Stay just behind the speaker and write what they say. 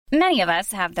Many of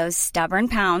us have those stubborn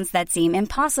pounds that seem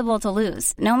impossible to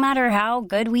lose, no matter how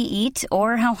good we eat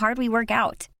or how hard we work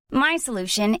out. My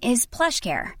solution is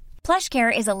PlushCare.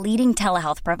 PlushCare is a leading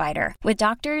telehealth provider with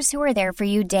doctors who are there for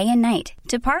you day and night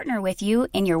to partner with you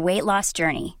in your weight loss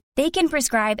journey. They can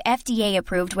prescribe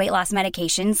FDA-approved weight loss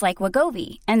medications like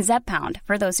Wegovy and Zepbound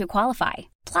for those who qualify.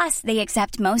 Plus, they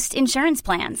accept most insurance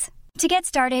plans. To get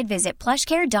started, visit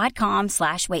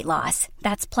plushcare.com/weightloss.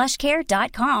 That's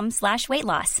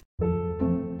plushcare.com/weightloss.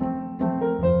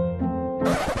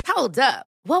 Hold up.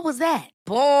 What was that?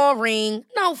 Boring.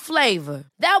 No flavor.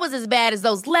 That was as bad as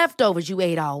those leftovers you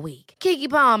ate all week. Keke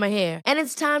Palmer here. And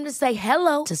it's time to say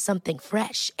hello to something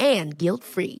fresh and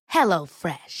guilt-free. Hello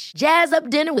Fresh. Jazz up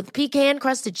dinner with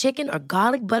pecan-crusted chicken or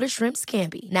garlic butter shrimp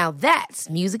scampi. Now that's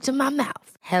music to my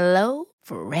mouth. Hello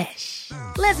Fresh.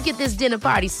 Let's get this dinner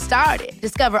party started.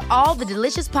 Discover all the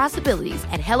delicious possibilities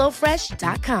at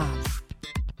hellofresh.com.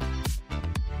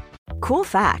 Cool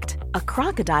fact, a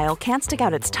crocodile can't stick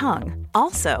out its tongue.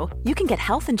 Also, you can get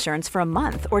health insurance for a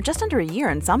month or just under a year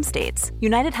in some states.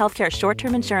 United Healthcare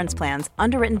short-term insurance plans,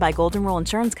 underwritten by Golden Rule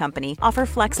Insurance Company, offer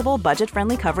flexible,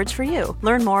 budget-friendly coverage for you.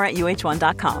 Learn more at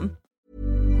uh1.com.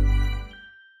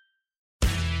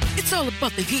 It's all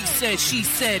about the he said, she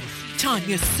said,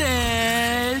 Tanya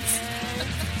says.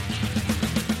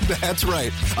 That's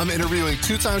right. I'm interviewing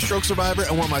two-time stroke survivor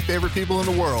and one of my favorite people in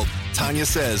the world, Tania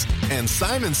Says. And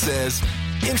Simon says,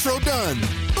 intro done.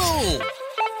 Boom.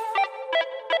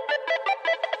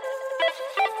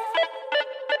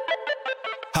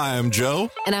 Hi, I'm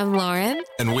Joe. And I'm Lauren.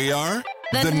 And we are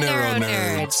the Neuro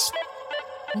Nerds.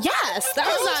 Yes, that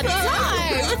was on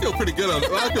time. I feel pretty good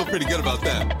about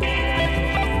that.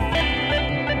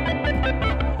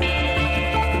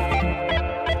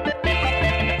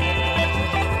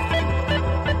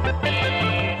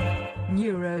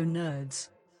 Neuro Nerds.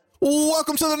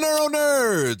 Welcome to the Neuro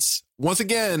Nerds. Once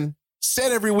again,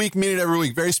 said every week, mean it every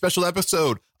week. Very special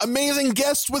episode. Amazing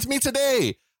guest with me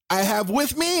today. I have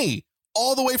with me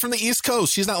all the way from the East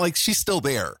Coast. She's still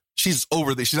there. She's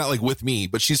over there. She's not like with me,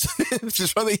 but she's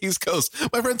she's from the East Coast.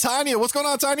 My friend Tania. What's going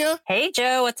on, Tania? Hey,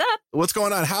 Joe. What's up? What's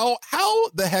going on? How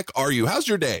the heck are you? How's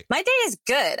your day? My day is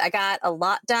good. I got a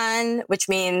lot done, which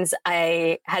means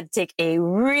I had to take a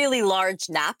really large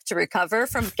nap to recover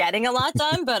from getting a lot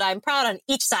done, but I'm proud on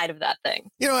each side of that thing.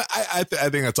 You know, I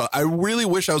think that's all. I really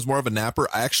wish I was more of a napper.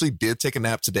 I actually did take a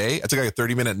nap today. I took like a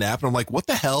 30-minute nap, and I'm like, what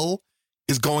the hell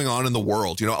is going on in the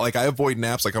world? You know, like I avoid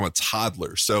naps like I'm a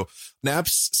toddler. So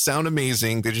naps sound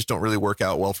amazing. They just don't really work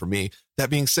out well for me. That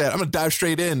being said, I'm going to dive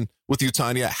straight in with you,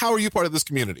 Tania. How are you part of this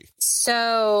community?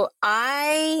 So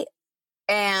I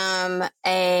am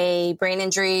a brain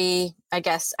injury. I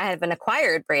guess I have an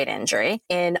acquired brain injury.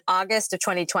 In August of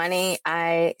 2020,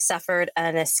 I suffered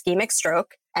an ischemic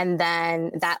stroke, and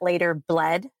then that later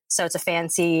bled. So it's a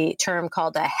fancy term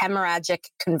called a hemorrhagic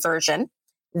conversion.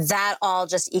 That all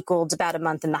just equaled about a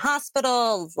month in the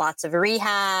hospital, lots of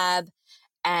rehab,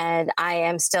 and I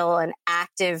am still an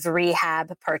active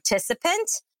rehab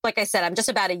participant. Like I said, I'm just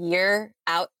about a year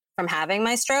out from having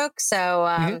my stroke.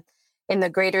 So in the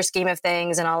greater scheme of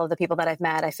things and all of the people that I've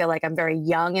met, I feel like I'm very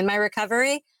young in my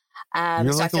recovery.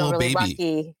 You're so like I feel a little really baby.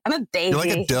 lucky. I'm a baby. You're like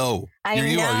a doe.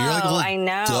 You're like a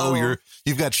little doe.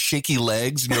 You've got shaky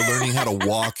legs and you're learning how to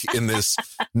walk in this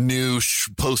new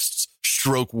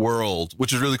post-stroke world,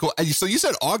 which is really cool. So you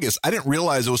said August. I didn't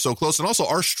realize it was so close. And also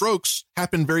our strokes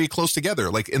happen very close together,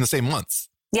 like in the same month.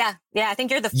 Yeah. I think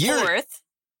you're the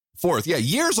fourth. Yeah,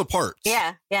 years apart.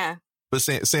 Yeah. But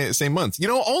same month. You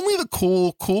know, only the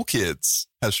cool kids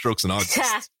have strokes in August.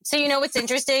 Yeah. So you know what's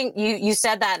interesting? You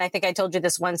said that, and I think I told you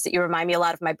this once, that you remind me a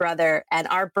lot of my brother, and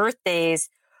our birthdays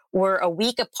were a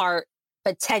week apart,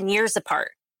 but 10 years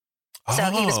apart. So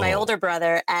he was my older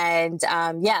brother. And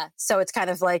so it's kind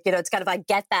of like, I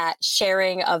get that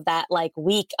sharing of that like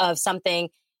week of something,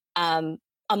 a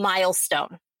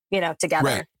milestone, together.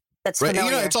 Right. That's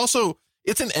familiar. And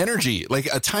it's an energy. Like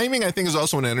a timing, I think, is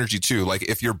also an energy too. Like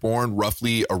if you're born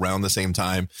roughly around the same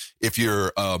time, if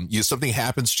you're something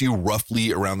happens to you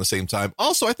roughly around the same time.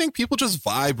 Also, I think people just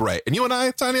vibe right. And you and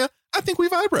I, Tania, I think we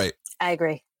vibe right. I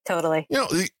agree. Totally.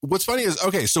 What's funny is,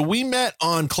 okay, so we met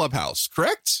on Clubhouse,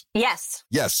 correct? Yes.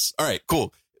 All right,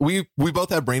 cool. We both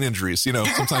have brain injuries.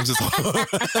 Sometimes it's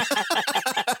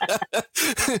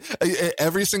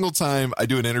every single time I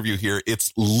do an interview here,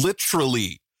 it's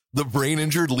literally the brain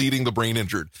injured leading the brain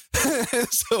injured.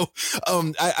 So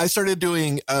I started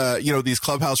doing, these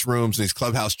Clubhouse rooms, these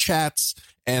Clubhouse chats.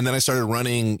 And then I started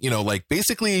running, like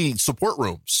basically support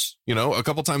rooms, a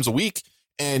couple times a week.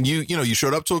 And you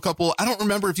showed up to a couple. I don't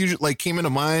remember if you like came into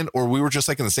mine or we were just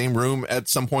like in the same room at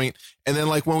some point. And then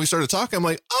like when we started talking, I'm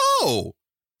like, oh,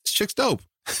 this chick's dope.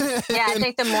 Yeah, I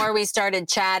think the more we started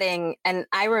chatting, and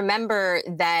I remember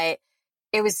that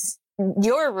it was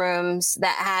your rooms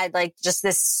that had like just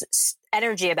this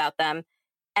energy about them.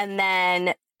 And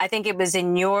then I think it was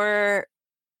in your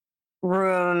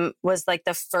room was like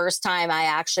the first time I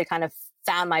actually kind of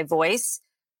found my voice.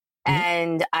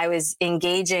 And I was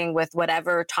engaging with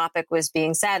whatever topic was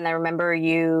being said. And I remember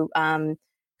you kind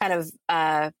of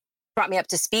brought me up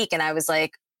to speak, and I was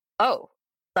like, oh,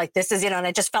 like this is, and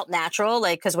it just felt natural,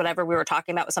 like, because whatever we were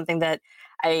talking about was something that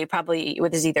I probably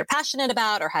was either passionate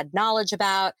about or had knowledge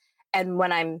about. And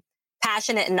when I'm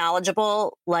passionate and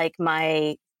knowledgeable, like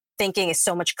my thinking is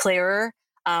so much clearer.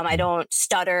 I don't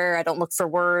stutter. I don't look for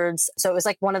words. So it was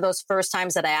like one of those first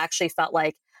times that I actually felt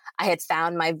like I had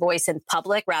found my voice in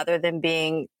public rather than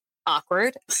being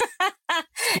awkward.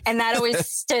 And that always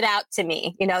stood out to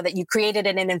me, that you created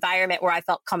in an environment where I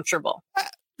felt comfortable.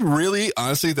 Really,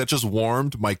 honestly, that just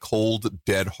warmed my cold,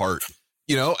 dead heart.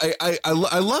 I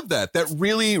love that. That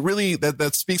really,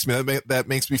 that speaks to me. That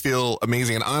makes me feel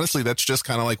amazing. And honestly, that's just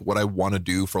kind of like what I want to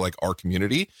do for like our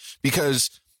community,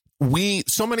 because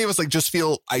so many of us like just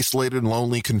feel isolated and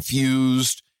lonely,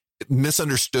 confused,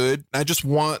 misunderstood. I just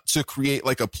want to create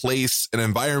like a place, an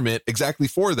environment exactly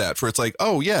for that, for it's like,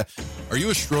 oh yeah, are you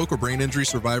a stroke or brain injury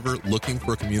survivor looking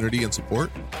for community and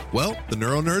support? Well, the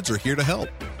Neuro Nerds are here to help.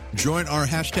 Join our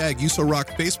hashtag USORock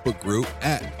Facebook group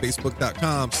at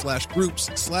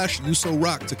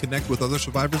facebook.com/groups/USORock to connect with other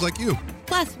survivors like you.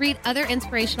 Plus, read other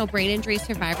inspirational brain injury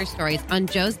survivor stories on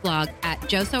Joe's blog at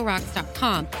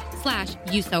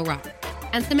josorocks.com/USORock.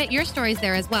 And submit your stories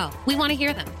there as well. We want to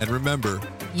hear them. And remember,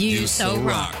 you so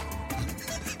rock.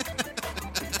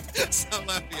 Stop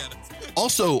laughing at us.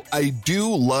 Also, I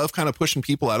do love kind of pushing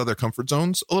people out of their comfort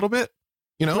zones a little bit.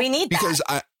 We need because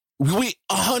that. We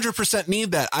 100%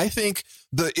 need that. I think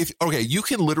you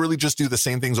can literally just do the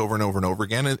same things over and over and over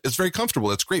again. It's very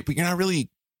comfortable. It's great, but you're not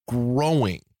really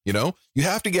growing. You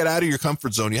have to get out of your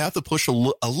comfort zone. You have to push a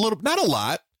little, not a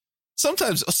lot.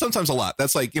 Sometimes a lot.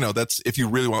 That's like, that's if you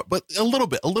really want, but a little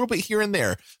bit here and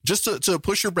there, just to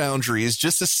push your boundaries,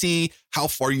 just to see how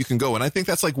far you can go. And I think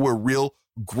that's like where real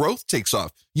growth takes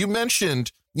off. You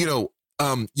mentioned, you're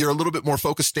a little bit more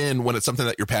focused in when it's something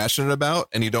that you're passionate about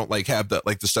and you don't like have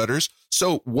the stutters.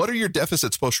 So what are your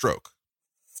deficits post-stroke?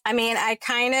 I mean, I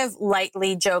kind of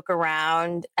lightly joke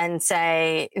around and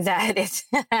say that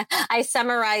I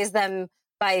summarize them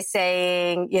by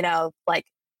saying, like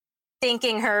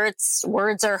thinking hurts,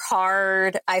 words are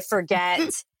hard, I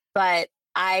forget, but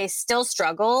I still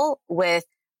struggle with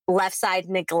left side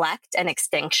neglect and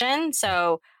extinction.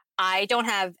 So I don't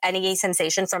have any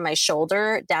sensation from my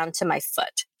shoulder down to my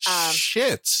foot.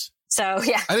 Shit. So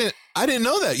yeah, I didn't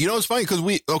know that. It's funny because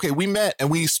we met and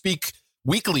we speak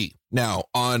weekly now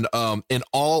on in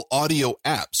all audio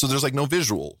apps. So there's like no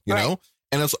visual, you know,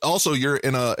 and it's also you're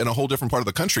in a whole different part of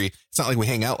the country. It's not like we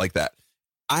hang out like that.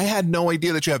 I had no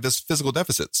idea that you have this physical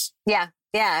deficits. Yeah.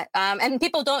 Yeah. And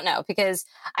people don't know because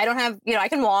I don't have, I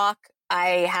can walk.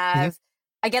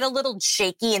 I get a little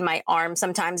shaky in my arm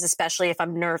sometimes, especially if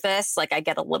I'm nervous. Like I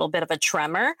get a little bit of a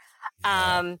tremor.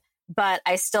 But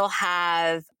I still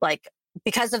have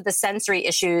because of the sensory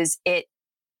issues, it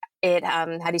how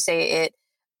do you say it?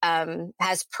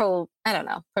 Has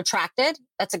protracted.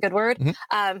 That's a good word.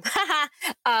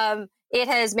 It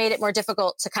has made it more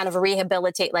difficult to kind of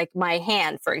rehabilitate like my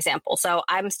hand, for example. So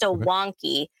I'm still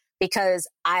wonky because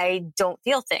I don't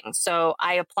feel things. So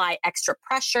I apply extra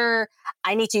pressure.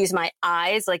 I need to use my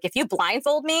eyes. Like if you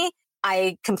blindfold me,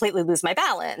 I completely lose my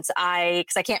balance.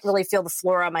 Because I can't really feel the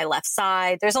floor on my left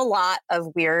side. There's a lot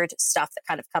of weird stuff that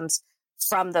kind of comes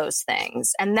from those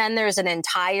things. And then there's an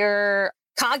entire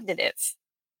cognitive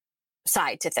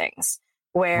side to things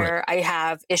where I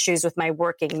have issues with my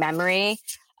working memory.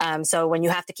 So when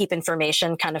you have to keep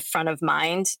information kind of front of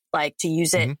mind, like to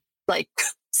use it like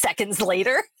seconds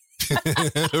later,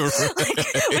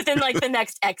 within like the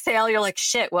next exhale, you're like,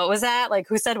 shit, what was that? Like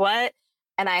who said what?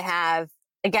 And I have,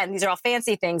 again, these are all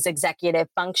fancy things, executive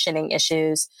functioning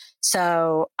issues.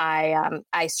 So I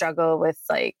struggle with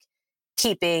like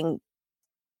keeping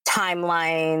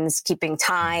timelines, keeping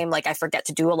time. Like I forget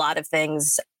to do a lot of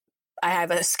things. I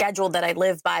have a schedule that I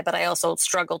live by, but I also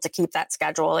struggle to keep that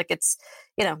schedule. Like it's,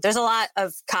 there's a lot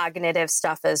of cognitive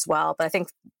stuff as well, but I think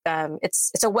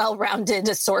it's a well-rounded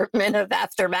assortment of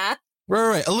aftermath.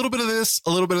 Right. A little bit of this,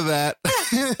 a little bit of that,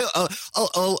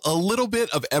 a little bit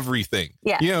of everything.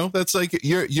 Yeah. That's like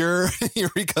your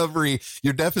recovery,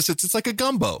 your deficits. It's like a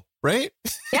gumbo, right?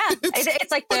 Yeah.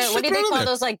 It's like what do they call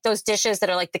those? Like those dishes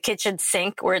that are like the kitchen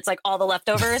sink where it's like all the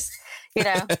leftovers,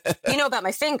 You know about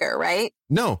my finger, right?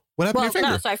 No. What happened to your finger?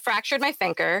 No. So I fractured my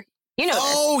finger. You know this.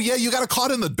 Oh, yeah, you got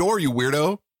caught in the door, you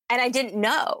weirdo. And I didn't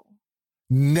know.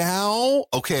 Now,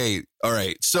 okay, all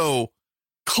right. So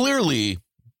clearly,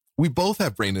 we both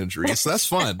have brain injuries, so that's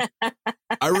fun.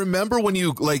 I remember when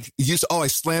you I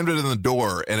slammed it in the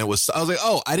door, and I was like,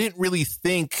 oh, I didn't really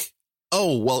think,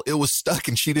 oh, well, it was stuck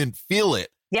and she didn't feel it.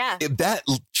 Yeah. That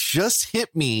just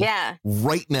hit me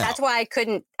right now. That's why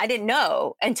I didn't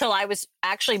know until I was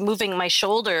actually moving my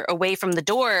shoulder away from the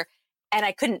door and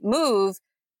I couldn't move.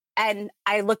 And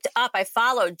I looked up, I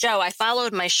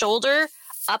followed my shoulder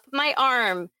up my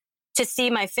arm to see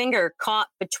my finger caught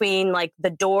between like the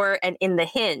door and in the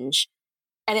hinge.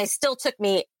 And it still took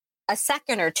me a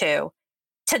second or two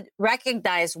to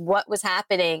recognize what was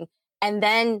happening. And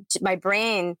then my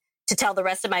brain to tell the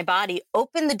rest of my body,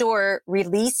 open the door,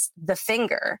 release the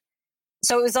finger.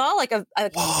 So it was all like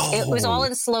it was all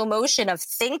in slow motion of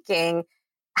thinking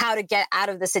how to get out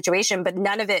of the situation, but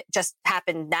none of it just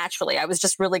happened naturally. I was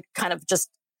just really kind of just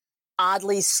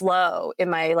oddly slow in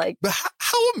my like. But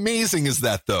how amazing is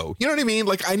that though? You know what I mean?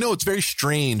 Like, I know it's very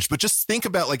strange, but just think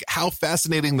about like how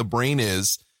fascinating the brain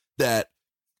is that,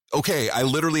 okay, I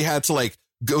literally had to like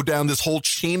go down this whole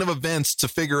chain of events to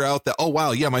figure out that, oh,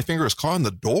 wow, yeah, my finger is caught in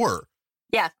the door.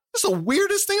 Yeah. It's the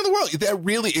weirdest thing in the world. That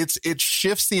really, it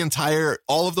shifts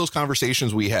all of those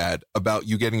conversations we had about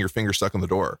you getting your finger stuck in the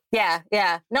door. Yeah.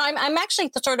 Yeah. No, I'm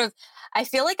actually I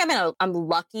feel like I'm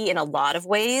lucky in a lot of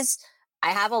ways.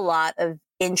 I have a lot of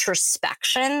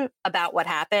introspection about what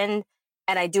happened.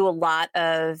 And I do a lot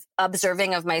of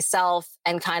observing of myself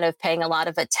and kind of paying a lot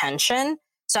of attention.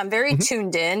 So I'm very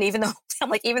tuned in, even though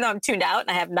I'm tuned out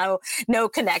and I have no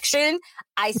connection,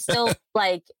 I still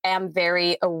am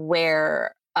very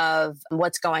aware of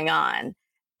what's going on.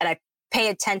 And I pay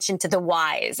attention to the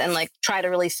whys and try to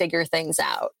really figure things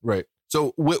out. Right.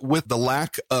 So with the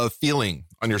lack of feeling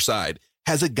on your side,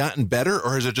 has it gotten better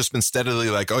or has it just been steadily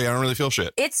like, oh yeah, I don't really feel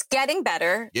shit? It's getting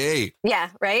better. Yay. Yeah.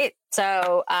 Right.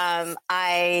 So,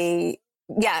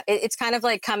 it's kind of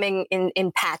like coming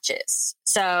in patches.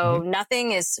 So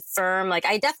nothing is firm.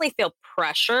 I definitely feel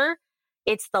pressure.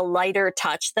 It's the lighter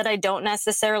touch that I don't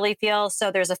necessarily feel.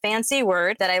 So there's a fancy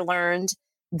word that I learned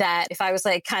that if I was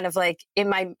in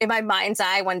my mind's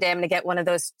eye, one day I'm going to get one of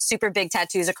those super big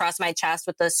tattoos across my chest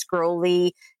with the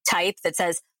scrolly type that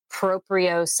says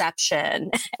proprioception,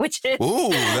 which is... Ooh,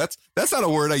 that's not a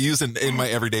word I use in my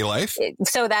everyday life.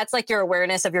 So that's like your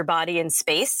awareness of your body in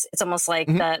space. It's almost like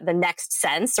the next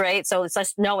sense, right? So it's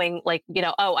just knowing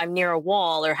oh, I'm near a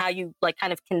wall, or how you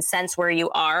kind of can sense where you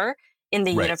are in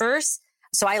the universe.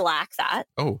 So I lack that.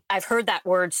 Oh, I've heard that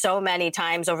word so many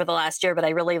times over the last year, but I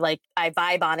really I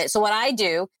vibe on it. So what I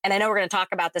do, and I know we're going to talk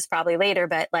about this probably later,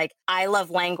 but I love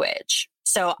language.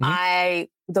 So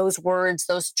those words,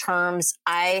 those terms,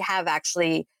 I have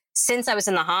actually, since I was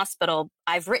in the hospital,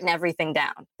 I've written everything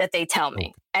down that they tell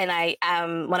me. And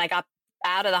when I got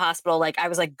out of the hospital, I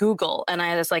was Google, and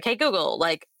I was hey, Google,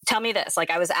 tell me this.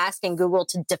 I was asking Google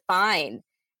to define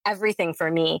everything for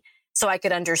me so I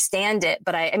could understand it.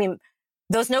 But I mean,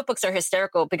 those notebooks are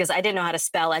hysterical because I didn't know how to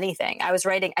spell anything. I was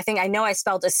writing, I know I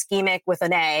spelled ischemic with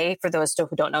an A. For those who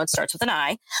don't know, it starts with an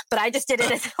I, but I just did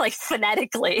it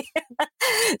phonetically.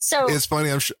 So it's funny.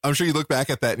 I'm sure you look back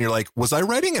at that and you're like, was I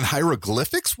writing in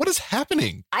hieroglyphics? What is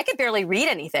happening? I could barely read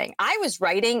anything. I was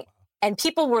writing and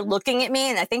people were looking at me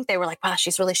and I think they were like, wow,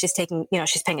 she's taking,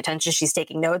 she's paying attention. She's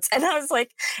taking notes. And I was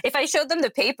like, if I showed them the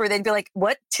paper, they'd be like,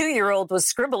 what 2-year-old was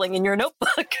scribbling in your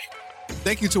notebook?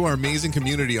 Thank you to our amazing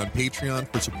community on Patreon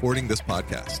for supporting this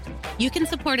podcast. You can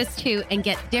support us too and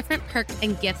get different perks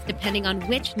and gifts depending on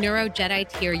which Neuro Jedi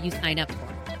tier you sign up for.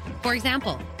 For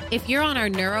example, if you're on our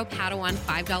Neuro Padawan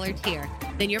 $5 tier,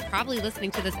 then you're probably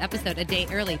listening to this episode a day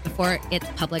early before its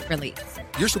public release.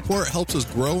 Your support helps us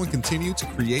grow and continue to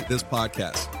create this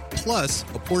podcast. Plus,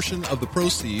 a portion of the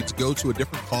proceeds go to a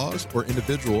different cause or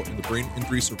individual in the brain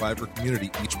injury survivor community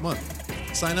each month.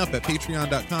 Sign up at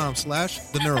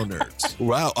patreon.com/theneuronerds.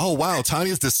 Wow. Oh, wow.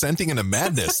 Tania's descending into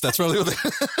madness. That's really what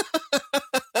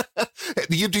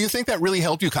do you think that really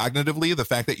helped you cognitively, the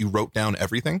fact that you wrote down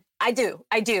everything? I do.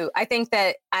 I think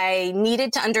that I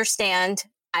needed to understand.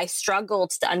 I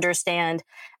struggled to understand.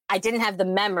 I didn't have the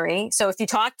memory. So if you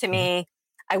talk to me,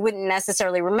 I wouldn't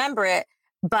necessarily remember it.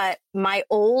 But my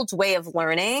old way of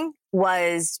learning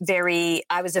was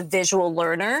I was a visual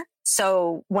learner.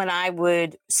 So when I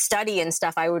would study and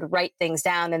stuff, I would write things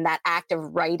down, and that act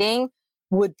of writing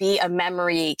would be a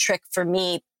memory trick for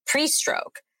me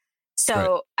pre-stroke.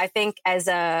 So I think as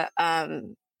an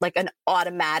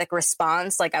automatic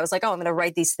response, I was like, oh, I'm going to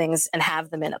write these things and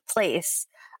have them in a place.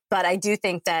 But I do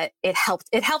think that it helped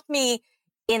me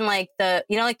in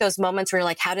those moments where you're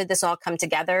like, how did this all come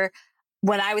together?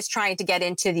 when I was trying to get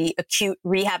into the acute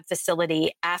rehab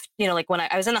facility after, like when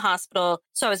I was in the hospital.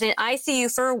 So I was in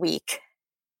ICU for a week.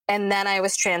 And then I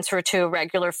was transferred to a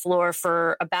regular floor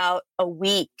for about a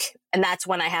week. And that's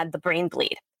when I had the brain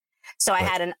bleed. So I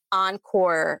had an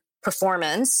encore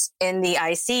performance in the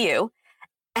ICU.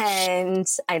 And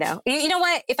I know, you know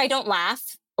what? If I don't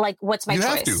laugh, like, what's my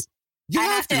choice? You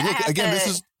have to. Look, again,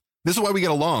 this is why we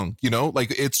get along,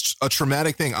 like it's a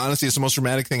traumatic thing. Honestly, it's the most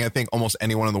traumatic thing I think almost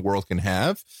anyone in the world can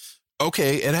have.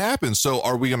 Okay, it happens. So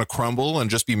are we going to crumble and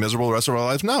just be miserable the rest of our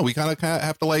lives? No, we kind of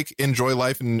have to like enjoy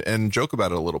life and joke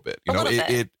about it a little bit.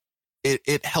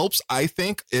 It helps. I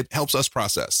think it helps us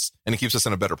process and it keeps us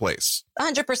in a better place.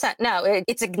 100%. No,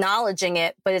 it's acknowledging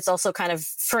it, but it's also kind of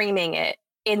framing it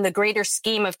in the greater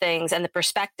scheme of things and the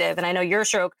perspective. And I know your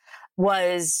stroke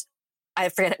was, I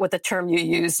forget what the term you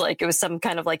use. Like it was some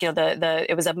kind of like,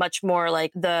 it was a much more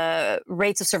like the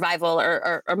rates of survival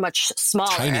are much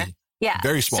smaller. Tiny. Yeah.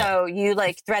 Very small. So you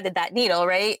like threaded that needle,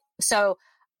 right? So,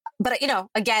 but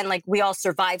again, like we all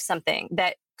survived something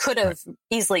that could have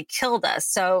easily killed us.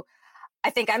 So I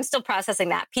think I'm still processing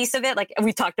that piece of it. Like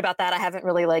we talked about that. I haven't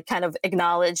really like kind of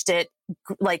acknowledged it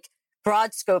like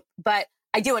broad scope, but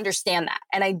I do understand that.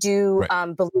 And I do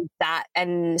believe that.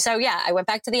 And so, yeah, I went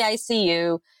back to the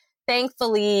ICU.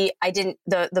 Thankfully, I didn't,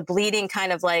 the bleeding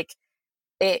kind of like,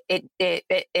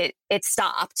 it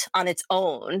stopped on its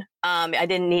own. I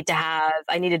didn't need to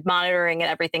I needed monitoring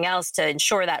and everything else to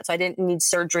ensure that. So I didn't need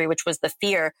surgery, which was the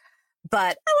fear.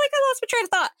 But I lost my train of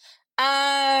thought.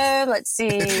 Let's see.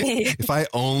 If I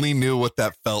only knew what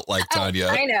that felt like, Tanya.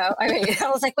 I know. I mean, I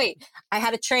was like, wait, I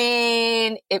had a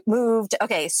train. It moved.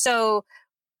 Okay. So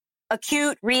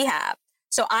acute rehab.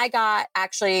 So I got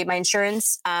actually my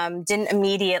insurance didn't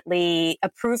immediately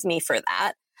approve me for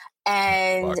that.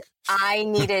 And I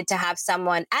needed to have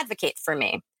someone advocate for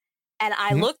me. And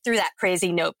I looked through that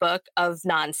crazy notebook of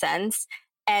nonsense.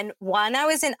 And when I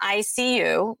was in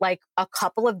ICU, like a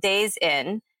couple of days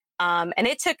in, and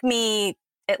it took me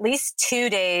at least 2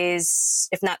 days,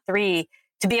 if not 3,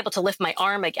 to be able to lift my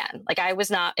arm again. Like I was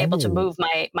not able to move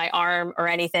my arm or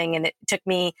anything. And it took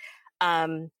me,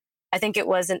 I think it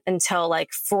wasn't until like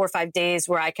 4 or 5 days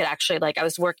where I could actually like, I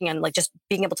was working on like just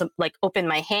being able to like open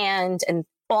my hand and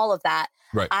all of that.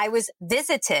 Right. I was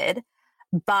visited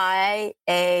by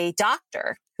a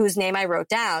doctor whose name I wrote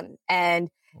down, and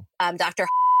Dr.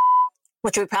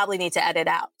 which we probably need to edit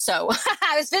out. So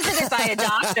I was visited by a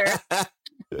doctor,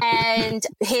 and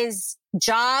his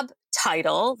job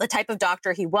title, the type of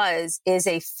doctor he was, is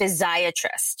a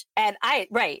physiatrist. And I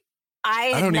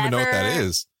don't even know what that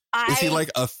is. Is he like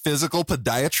a physical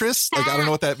podiatrist? Like, I don't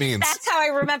know what that means. That's how I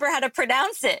remember how to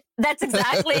pronounce it. That's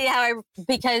exactly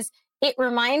because it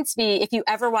reminds me, if you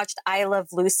ever watched I Love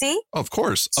Lucy. Of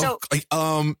course. So,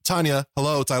 Tanya,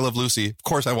 hello, it's I Love Lucy. Of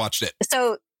course I watched it.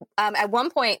 So at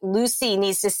one point, Lucy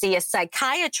needs to see a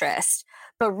psychiatrist,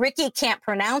 but Ricky can't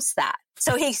pronounce that.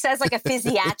 So he says like a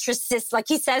physiatrist, like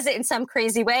he says it in some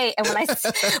crazy way. And when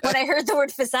I heard the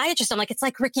word physiatrist, I'm like, it's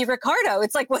like Ricky Ricardo.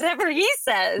 It's like whatever he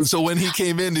says. So when he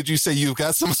came in, did you say you've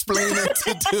got some explaining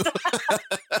to do?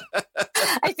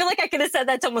 I feel like I could have said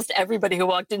that to almost everybody who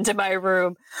walked into my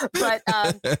room. But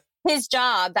his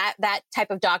job, that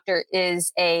type of doctor,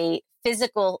 is a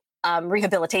physical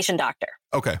rehabilitation doctor.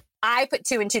 Okay. I put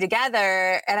 2 and 2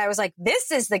 together, and I was like, this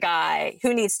is the guy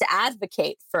who needs to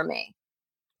advocate for me.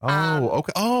 Oh,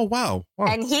 okay. Oh, wow.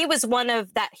 And he was one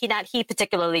of that. Not he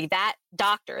particularly, that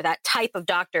doctor, that type of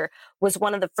doctor was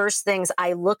one of the first things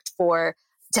I looked for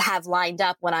to have lined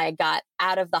up when I got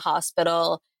out of the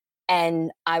hospital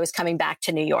and I was coming back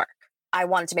to New York. I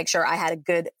wanted to make sure I had a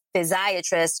good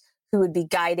physiatrist who would be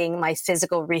guiding my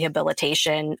physical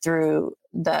rehabilitation through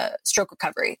the stroke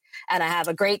recovery. And I have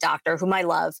a great doctor whom I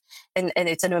love. And I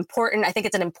think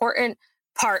it's an important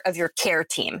part of your care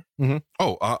team. Mm-hmm.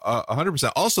 Oh,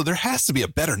 100%. Also, there has to be a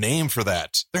better name for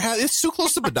that. It's too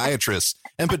close to podiatrists,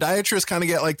 and podiatrists kind of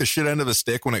get like the shit end of the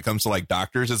stick when it comes to like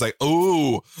doctors. It's like,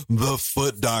 oh, the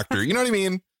foot doctor. You know what I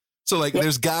mean? So like,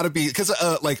 there's got to be, because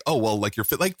like, oh well, like your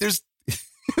fit. Like there's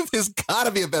got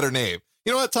to be a better name.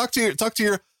 You know what? Talk to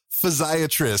your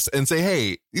physiatrist and say, hey,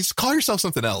 you just call yourself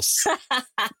something else.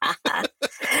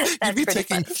 You'd be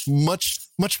taken much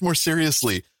more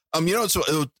seriously.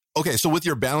 So. Okay, so with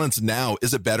your balance now,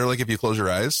 is it better like if you close your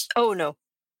eyes? Oh, no.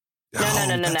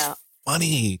 No.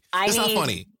 Funny. It's not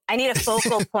funny. I need a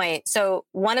focal point. So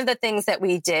one of the things that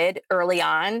we did early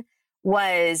on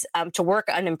was to work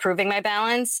on improving my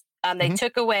balance. They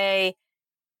took away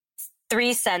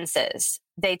 3 senses.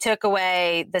 They took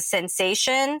away the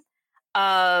sensation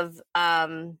of,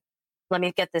 let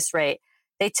me get this right.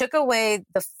 They took away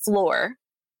the floor.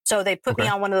 So they put me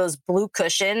on one of those blue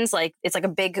cushions. Like it's like a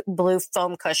big blue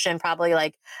foam cushion, probably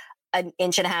like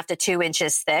 1.5 to 2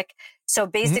 inches thick. So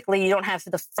basically you don't have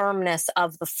the firmness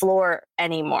of the floor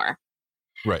anymore.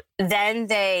 Right. Then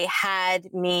they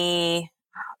had me,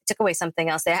 took away something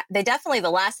else. They definitely,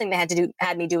 the last thing they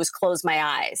had me do was close my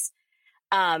eyes.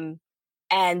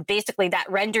 And basically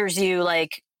that renders you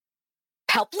like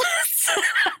helpless.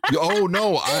 Oh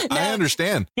no, I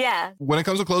understand. Yeah. When it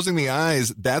comes to closing the eyes,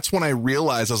 that's when I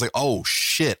realized I was like, oh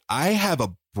shit, I have a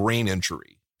brain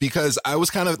injury, because I was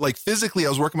kind of like physically, I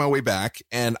was working my way back,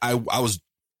 and I was,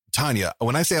 Tanya,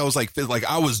 when I say I was like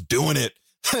I was doing it,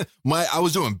 I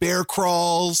was doing bear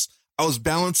crawls. I was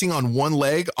balancing on one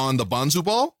leg on the bonzu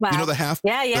ball. Wow. You know, the half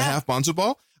bonzu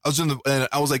ball. I was and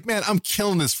I was like, man, I'm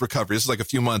killing this recovery. This is like a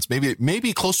few months,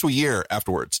 maybe close to a year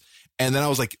afterwards. And then I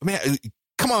was like, man,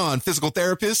 come on, physical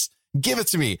therapist, give it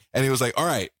to me. And he was like, all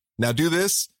right, now do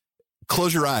this.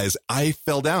 Close your eyes. I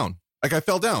fell down. Like I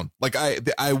fell down. Like I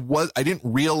didn't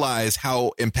realize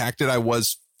how impacted I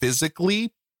was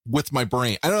physically with my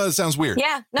brain. I know that sounds weird.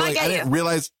 Yeah, no, like, I get you. Didn't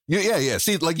realize. Yeah.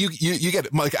 See, like you get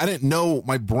it. Like I didn't know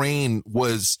my brain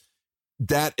was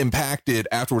that impacted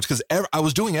afterwards, because I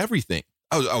was doing everything.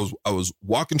 I was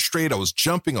walking straight. I was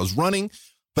jumping. I was running.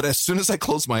 But as soon as I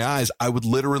closed my eyes, I would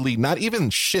literally not even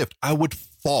shift. I would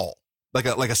fall like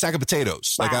a sack of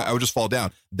potatoes. Wow. Like I would just fall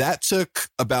down. That took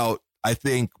about, I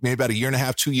think, maybe about 1.5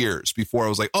 to 2 years before I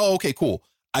was like, oh, okay, cool.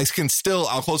 I'll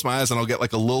close my eyes and I'll get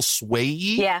like a little sway.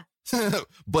 Yeah.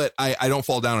 But I don't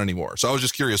fall down anymore. So I was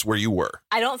just curious where you were.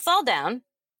 I don't fall down.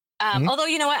 Although,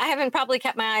 you know what? I haven't probably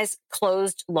kept my eyes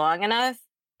closed long enough.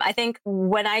 I think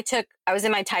when I was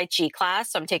in my Tai Chi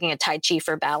class, so I'm taking a Tai Chi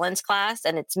for balance class,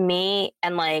 and it's me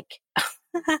and like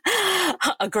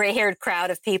a gray-haired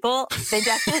crowd of people. They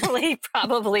definitely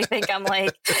probably think I'm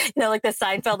like, like the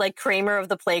Seinfeld, like Kramer of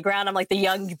the playground. I'm like the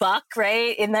young buck,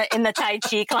 right? In the Tai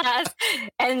Chi class.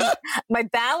 And my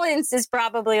balance is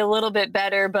probably a little bit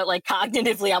better, but like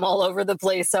cognitively, I'm all over the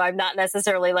place. So I'm not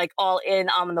necessarily like all in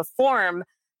on the form.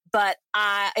 But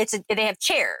they have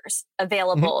chairs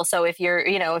available. Mm-hmm. So if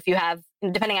if you have,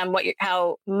 depending on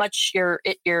how much your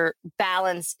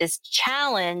balance is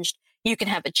challenged, you can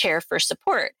have a chair for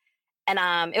support. And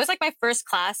it was like my first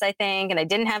class, I think, and I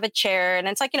didn't have a chair. And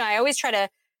it's like, I always try to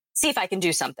see if I can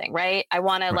do something, right? I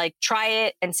want to like try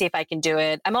it and see if I can do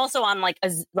it. I'm also on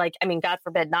God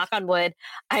forbid, knock on wood,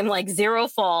 I'm like 0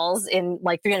 falls in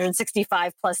like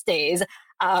 365 plus days.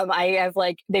 I have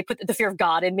they put the fear of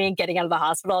God in me getting out of the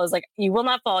hospital. I was like, you will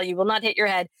not fall. You will not hit your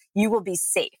head. You will be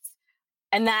safe.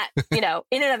 And that, in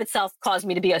and of itself caused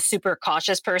me to be a super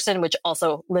cautious person, which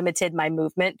also limited my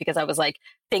movement because I was like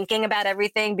thinking about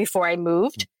everything before I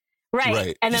moved.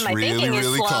 Right. And then my thinking is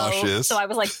slow. Cautious. So I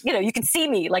was like, you can see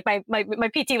me. Like my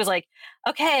PT was like,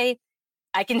 okay,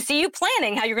 I can see you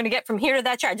planning how you're going to get from here to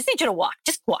that chair. I just need you to walk.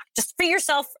 Just walk. Just free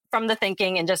yourself from the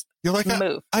thinking and just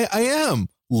move. I am.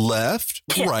 Left,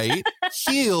 right,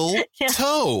 heel,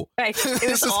 toe. Right.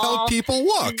 This is how people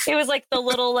walk. It was like the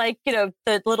little,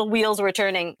 the little wheels were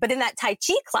turning. But in that Tai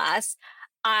Chi class,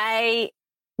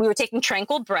 we were taking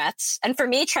tranquil breaths. And for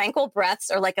me, tranquil breaths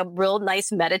are like a real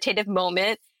nice meditative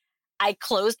moment. I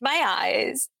closed my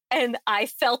eyes and I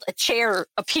felt a chair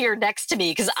appear next to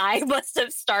me because I must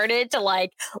have started to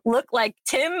look like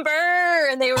timber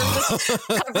and they were just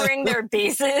covering their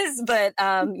bases. But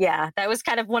that was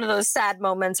kind of one of those sad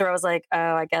moments where I was like, oh,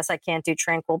 I guess I can't do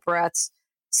tranquil breaths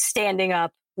standing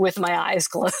up with my eyes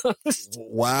closed.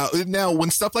 Wow. Now, when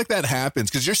stuff like that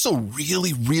happens, because you're still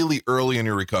really, really early in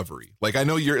your recovery, like I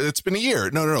know it's been a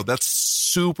year. No, that's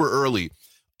super early.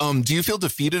 Do you feel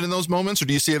defeated in those moments, or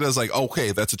do you see it as like,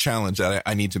 okay, that's a challenge that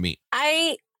I need to meet?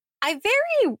 I'm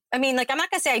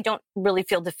not gonna say I don't really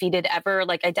feel defeated ever.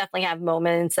 Like I definitely have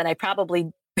moments and I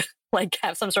probably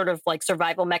have some sort of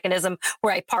survival mechanism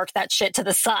where I park that shit to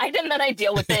the side and then I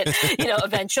deal with it,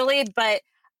 eventually. But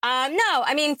no,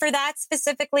 for that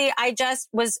specifically,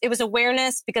 it was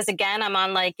awareness because again, I'm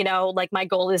on my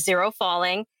goal is 0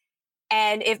 falling.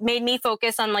 And it made me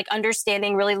focus on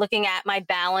understanding, really looking at my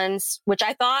balance, which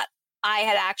I thought I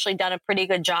had actually done a pretty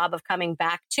good job of coming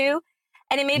back to.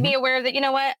 And it made me aware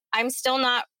that, I'm still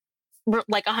not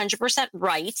 100%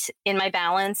 right in my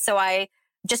balance. So I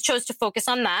just chose to focus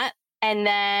on that and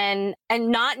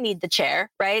not need the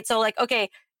chair. Right. So okay,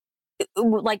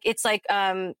 it's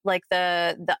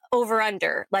the over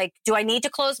under, do I need to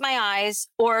close my eyes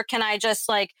or can I just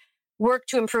work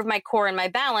to improve my core and my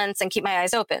balance and keep my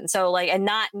eyes open. So and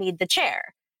not need the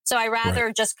chair. So I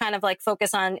rather just kind of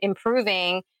focus on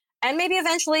improving and maybe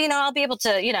eventually, I'll be able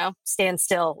to, stand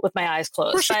still with my eyes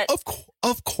closed. But,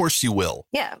 of course you will.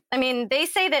 Yeah. They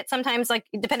say that sometimes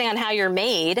depending on how you're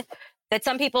made, that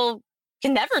some people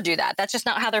can never do that. That's just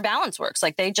not how their balance works.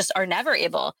 Like they just are never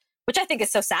able, which I think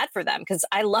is so sad for them because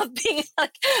I love being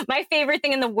like, my favorite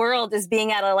thing in the world is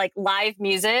being at a like live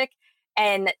music.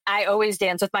 And I always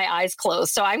dance with my eyes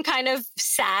closed. So I'm kind of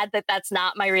sad that that's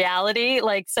not my reality.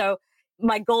 Like, so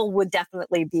my goal would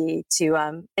definitely be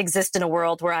to exist in a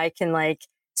world where I can like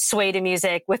sway to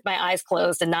music with my eyes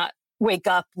closed and not wake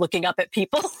up looking up at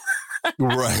people.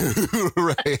 Right.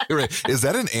 Is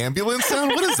that an ambulance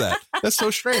sound? What is that? That's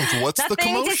so strange. What's the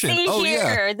commotion?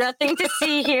 Nothing to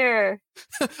see here.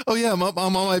 Oh yeah, I'm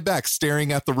on my back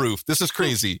staring at the roof. This is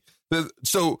crazy.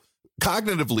 So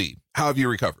cognitively, how have you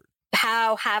recovered?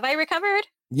 How have I recovered?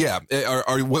 Yeah.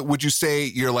 What would you say?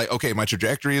 You're like, okay, my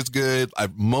trajectory is good.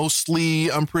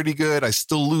 I'm pretty good. I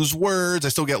still lose words. I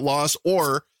still get lost.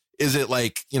 Or is it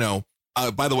like,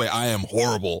 by the way, I am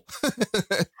horrible.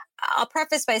 I'll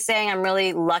preface by saying I'm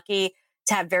really lucky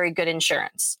to have very good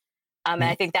insurance. And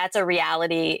I think that's a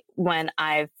reality when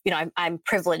I'm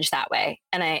privileged that way.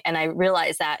 And I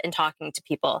realize that in talking to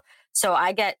people. So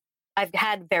I've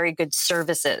had very good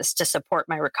services to support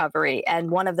my recovery. And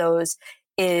one of those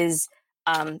is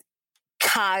cognitive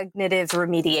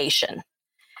remediation.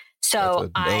 So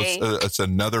it's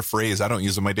another phrase I don't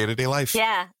use in my day-to-day life.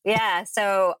 Yeah.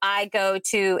 So I go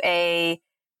to I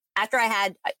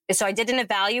did an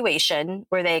evaluation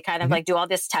where they kind of like do all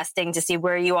this testing to see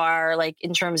where you are, like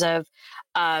in terms of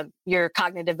your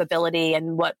cognitive ability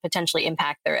and what potentially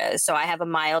impact there is. So I have a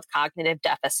mild cognitive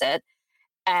deficit.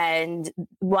 And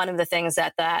one of the things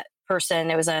that person,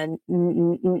 it was a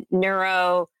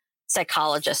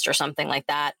neuropsychologist or something like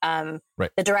that.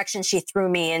 The direction she threw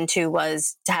me into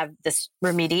was to have this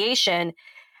remediation.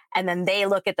 And then they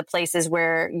look at the places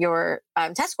where your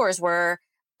test scores were,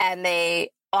 and they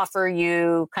offer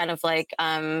you kind of like, it's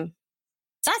not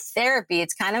therapy.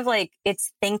 It's kind of like,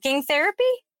 it's thinking therapy.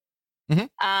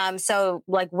 Mm-hmm. So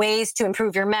like ways to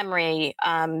improve your memory,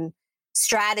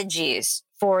 strategies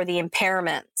for the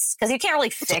impairments, because you can't really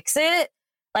fix it.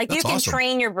 Like that's you can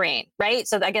train your brain, right?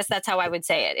 So I guess that's how I would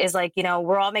say it is like,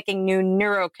 we're all making new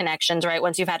neuro connections, right?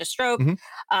 Once you've had a stroke,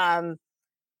 I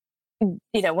think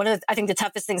the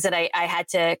toughest things that I had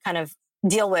to kind of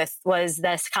deal with was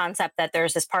this concept that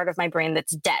there's this part of my brain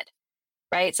that's dead,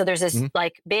 right? So there's this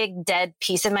like big dead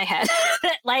piece in my head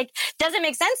that like doesn't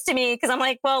make sense to me because I'm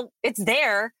like, well, it's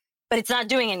there, but it's not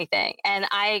doing anything. And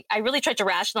I really tried to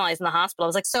rationalize in the hospital. I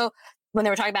was like, so when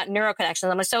they were talking about neuroconnections,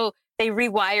 I'm like, so they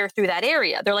rewire through that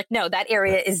area. They're like, no, that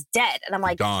area is dead. And I'm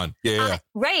like, gone. Yeah.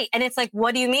 Right. And it's like,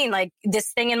 what do you mean? Like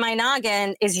this thing in my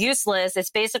noggin is useless.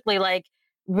 It's basically like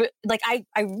I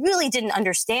really didn't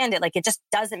understand it. Like, it just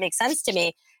doesn't make sense to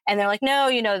me. And they're like, no,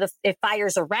 it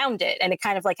fires around it. And it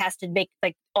kind of like has to make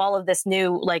like all of this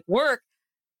new like work.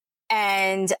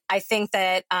 And I think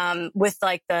that with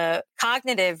like the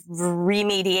cognitive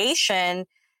remediation,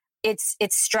 it's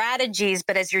strategies.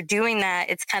 But as you're doing that,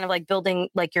 it's kind of like building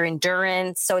like your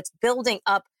endurance. So it's building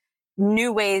up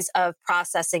new ways of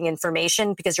processing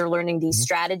information because you're learning these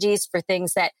strategies for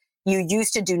things that you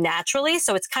used to do naturally.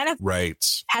 So it's kind of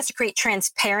has to create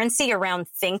transparency around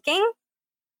thinking.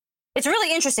 It's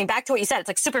really interesting. Back to what you said, it's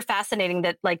like super fascinating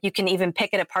that like you can even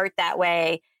pick it apart that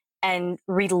way and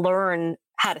relearn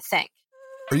how to think.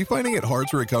 Are you finding it hard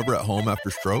to recover at home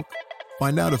after stroke?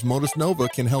 Find out if Modus Nova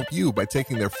can help you by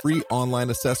taking their free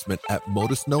online assessment at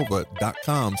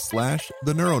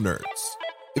modusnova.com/theneuronerds.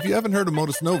 If you haven't heard of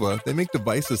Modus Nova, they make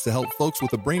devices to help folks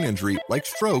with a brain injury like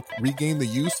stroke regain the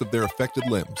use of their affected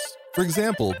limbs. For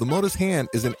example, the Modus Hand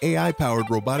is an AI-powered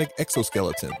robotic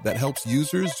exoskeleton that helps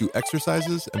users do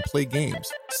exercises and play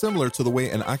games, similar to the way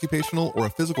an occupational or a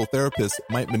physical therapist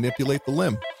might manipulate the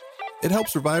limb. It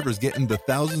helps survivors get in the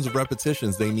thousands of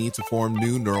repetitions they need to form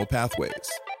new neural pathways.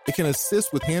 It can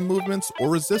assist with hand movements or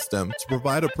resist them to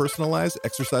provide a personalized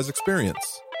exercise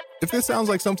experience. If this sounds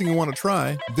like something you want to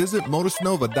try, visit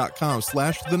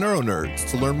modusnova.com/theneuronerds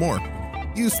to learn more.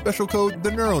 Use special code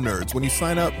THENeuroNerds when you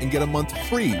sign up and get a month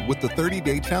free with the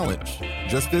 30-day challenge.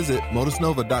 Just visit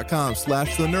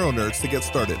modusnova.com/theneuronerds to get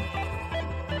started.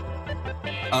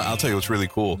 I'll tell you what's really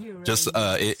cool. Just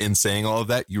in saying all of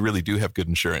that, you really do have good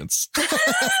insurance.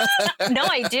 No,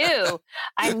 I do.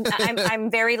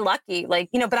 I'm very lucky. Like,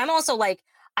 but I'm also like,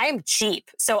 I'm cheap.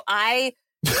 So you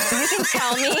can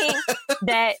tell me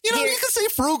that you can say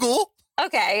frugal.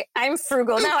 Okay, I'm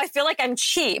frugal. Now I feel like I'm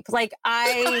cheap. Like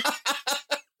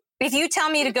if you tell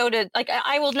me to go to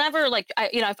I will never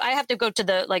if I have to go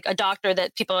to a doctor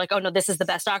that people are like, oh no, this is the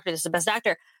best doctor. This is the best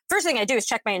doctor. First thing I do is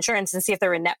check my insurance and see if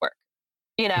they're in network.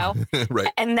 you know?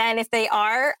 Right. And then if they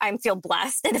are, I feel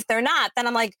blessed. And if they're not, then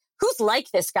I'm like, who's like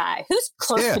this guy? Who's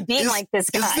close to being like this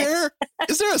guy?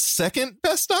 Is there a second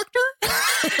best doctor?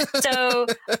 So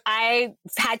I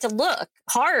had to look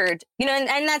hard, you know,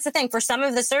 and that's the thing. For some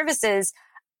of the services,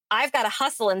 I've got to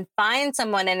hustle and find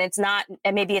someone, and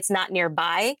maybe it's not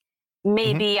nearby.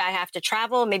 Maybe I have to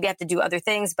travel. Maybe I have to do other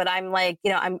things. But I'm like,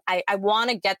 you know, I want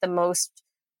to get the most.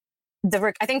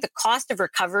 I think the cost of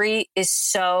recovery is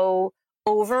so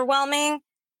overwhelming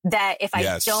that if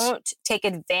I don't take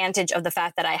advantage of the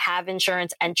fact that I have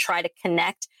insurance and try to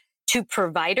connect to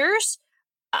providers,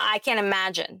 I can't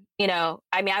imagine, you know,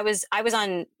 I mean, I was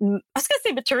going to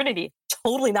say maternity,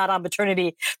 totally not on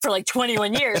maternity for like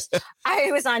 21 years.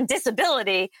 I was on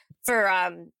disability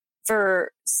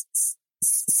for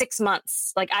 6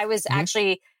 months. Like I was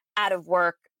actually out of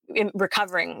work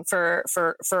recovering for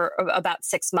about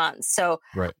 6 months. So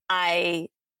I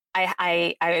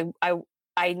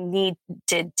needed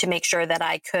to make sure that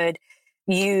I could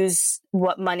use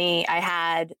what money I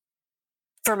had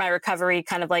for my recovery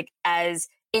kind of like as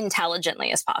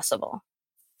intelligently as possible.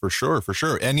 For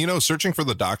sure. And, you know, searching for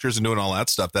the doctors and doing all that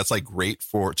stuff, that's like great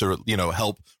to, you know,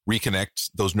 help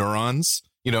reconnect those neurons,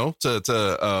 you know,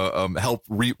 to help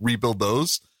rebuild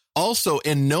those. Also,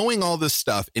 in knowing all this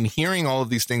stuff and hearing all of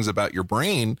these things about your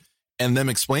brain and them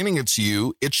explaining it to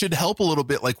you, it should help a little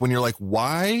bit. Like when you're like,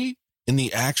 why in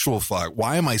the actual fuck,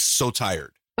 why am I so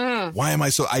tired? Why am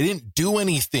I I didn't do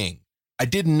anything. I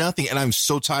did nothing and I'm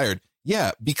so tired.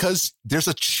 Yeah, because there's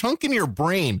a chunk in your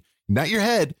brain, not your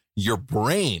head, your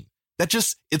brain that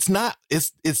just, it's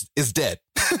dead.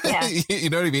 Yeah. You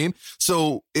know what I mean?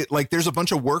 So there's a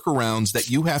bunch of workarounds that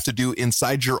you have to do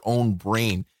inside your own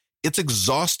brain. It's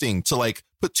exhausting to like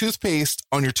put toothpaste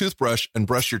on your toothbrush and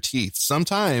brush your teeth.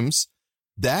 Sometimes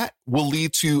that will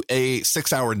lead to a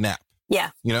 6-hour nap. Yeah.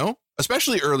 You know,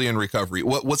 especially early in recovery.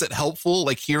 What was it helpful?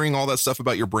 Like hearing all that stuff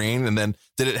about your brain, and then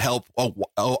did it help?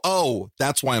 Oh,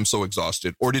 that's why I'm so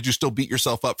exhausted. Or did you still beat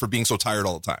yourself up for being so tired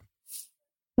all the time?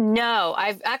 No,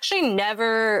 I've actually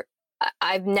never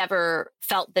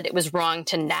felt that it was wrong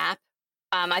to nap.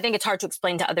 I think it's hard to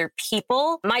explain to other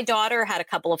people. My daughter had a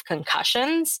couple of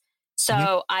concussions.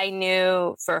 So I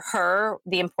knew for her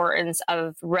the importance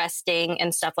of resting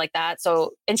and stuff like that.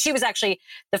 So, and she was actually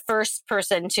the first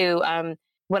person to,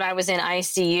 when I was in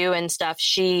ICU and stuff,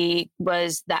 she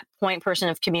was that point person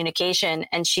of communication.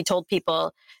 And she told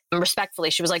people respectfully,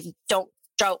 she was like,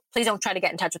 please don't try to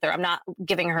get in touch with her. I'm not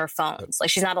giving her phones. Like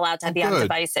she's not allowed to be on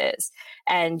devices.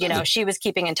 And, you know, she was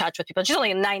keeping in touch with people. She's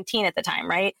only 19 at the time,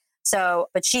 right? So,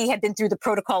 but she had been through the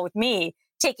protocol with me,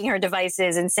 taking her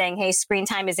devices and saying, hey, screen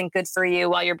time isn't good for you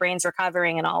while your brain's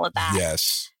recovering and all of that.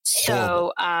 Yes.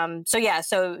 So,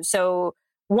 so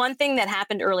one thing that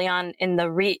happened early on in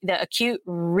the acute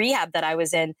rehab that I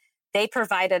was in, they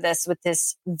provided us with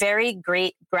this very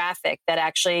great graphic that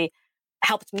actually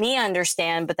helped me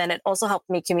understand, but then it also helped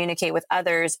me communicate with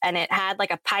others. And it had like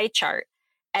a pie chart,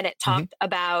 and it talked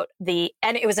about and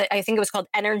it was, I think it was called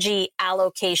energy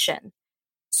allocation.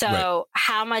 So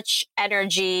how much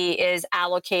energy is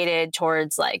allocated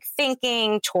towards like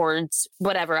thinking, towards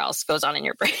whatever else goes on in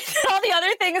your brain, all the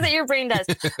other things that your brain does.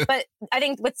 But I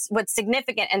think what's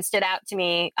significant and stood out to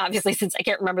me, obviously, since I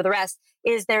can't remember the rest,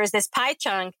 is there's this pie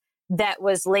chunk that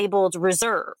was labeled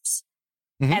reserves.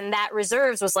 And that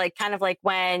reserves was like kind of like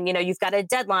when, you know, you've got a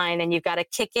deadline and you've got to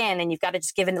kick in and you've got to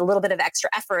just give it a little bit of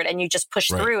extra effort and you just push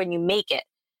through and you make it.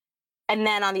 And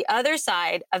then on the other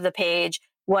side of the page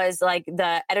was like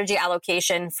the energy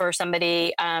allocation for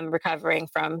somebody recovering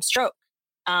from stroke.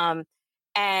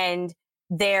 And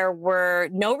there were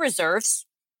no reserves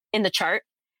in the chart.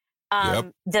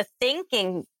 The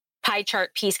thinking pie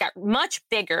chart piece got much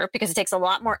bigger because it takes a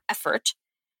lot more effort.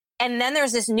 And then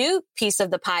there's this new piece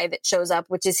of the pie that shows up,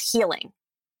 which is healing.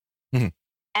 And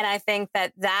I think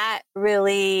that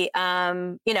really,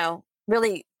 you know,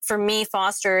 really for me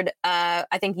fostered,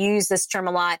 I think you use this term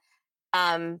a lot,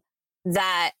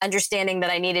 that understanding that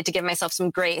I needed to give myself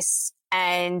some grace.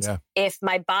 And if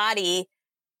my body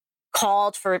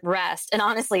called for rest, and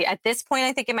honestly, at this point,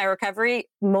 I think in my recovery,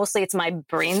 mostly it's my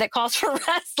brain that calls for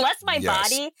rest, less my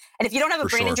body. And if you don't have a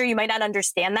brain injury, you might not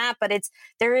understand that, but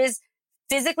there is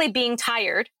physically being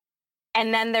tired,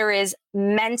 and then there is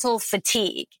mental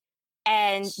fatigue.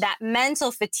 And that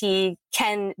mental fatigue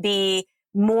can be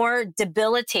more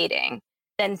debilitating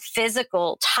than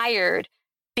physical tired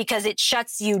because it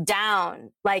shuts you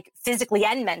down, like physically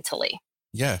and mentally.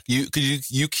 Yeah,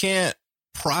 you can't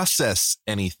process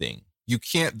anything. You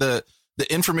can't, the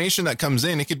information that comes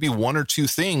in, it could be one or two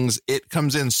things. It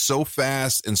comes in so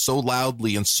fast and so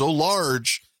loudly and so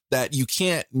large that you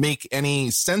can't make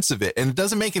any sense of it. And it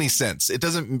doesn't make any sense. It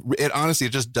honestly,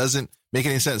 it just doesn't make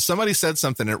any sense. Somebody said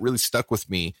something and it really stuck with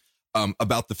me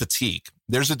about the fatigue.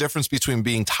 There's a difference between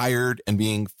being tired and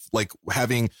being like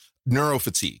having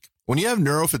neurofatigue. When you have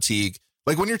neurofatigue,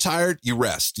 like when you're tired, you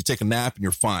rest, you take a nap and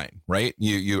you're fine, right?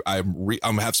 I'm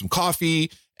gonna have some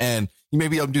coffee and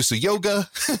maybe I'll do some yoga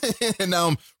and now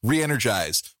I'm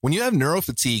re-energized. When you have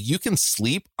neurofatigue, you can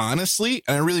sleep, honestly,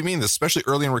 and I really mean this, especially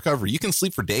early in recovery, you can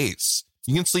sleep for days.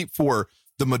 You can sleep for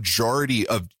the majority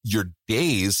of your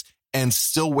days and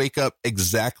still wake up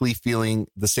exactly feeling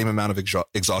the same amount of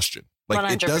exhaustion. Like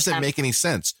 100%. It doesn't make any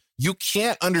sense. You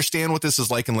can't understand what this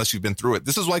is like unless you've been through it.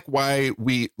 This is like why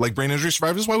we, like brain injury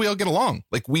survivors, why we all get along.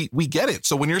 Like we get it.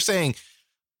 So when you're saying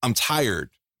I'm tired,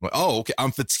 like, oh, okay,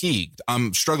 I'm fatigued,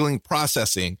 I'm struggling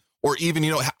processing, or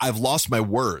even, I've lost my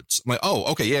words. I'm like,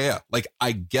 oh, okay, yeah. Like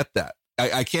I get that.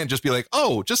 I can't just be like,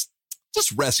 oh, just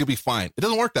rest, you'll be fine. It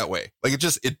doesn't work that way. Like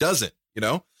it doesn't,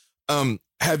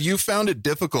 Have you found it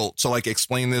difficult to like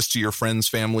explain this to your friends,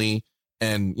 family,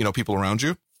 and, people around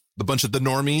you? The bunch of the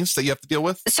normies that you have to deal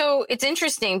with? So it's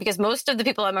interesting because most of the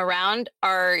people I'm around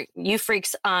are you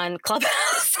freaks on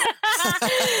Clubhouse.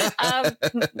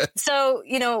 So,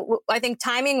 I think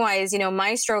timing wise,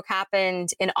 my stroke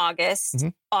happened in August,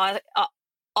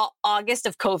 August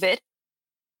of COVID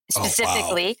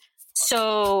specifically. Oh, wow.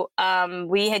 So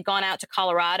we had gone out to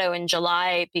Colorado in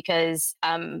July because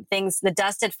the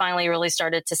dust had finally really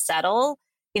started to settle.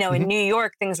 In New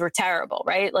York, things were terrible,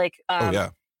 right? Like,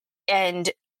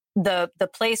 and the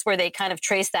place where they kind of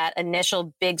traced that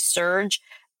initial big surge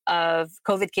of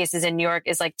COVID cases in New York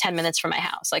is like 10 minutes from my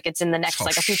house. Like it's in the next,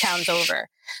 like a few towns over.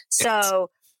 So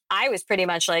I was pretty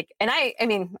much like, and I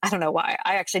mean, I don't know why.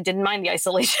 I actually didn't mind the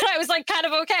isolation. I was like kind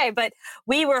of okay, but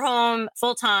we were home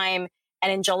full time.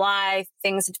 And in July,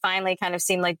 things had finally kind of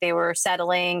seemed like they were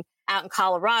settling out in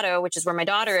Colorado, which is where my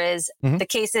daughter is. The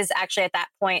cases actually at that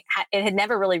point, it had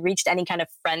never really reached any kind of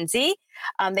frenzy.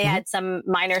 They had some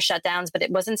minor shutdowns, but it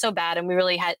wasn't so bad. And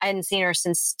I hadn't seen her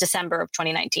since December of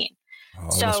 2019.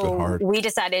 So we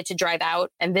decided to drive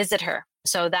out and visit her.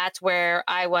 So that's where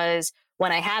I was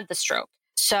when I had the stroke.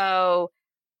 So,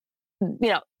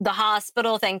 the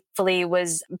hospital thankfully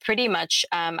was pretty much,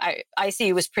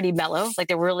 ICU was pretty mellow. Like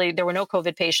there were no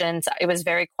COVID patients. It was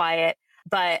very quiet,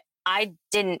 but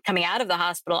coming out of the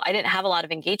hospital, I didn't have a lot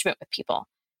of engagement with people.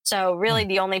 So really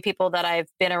the only people that I've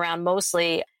been around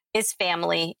mostly is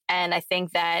family. And I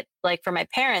think that like for my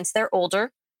parents, they're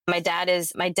older. My dad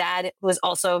was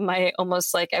also my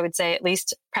almost like, I would say at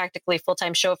least practically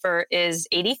full-time chauffeur is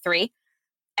 83.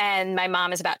 And my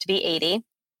mom is about to be 80.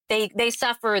 They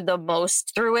suffer the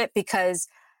most through it because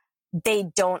they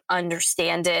don't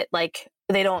understand it. Like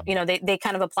they don't, they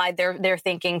kind of applied their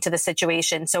thinking to the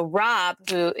situation. So Rob,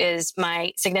 who is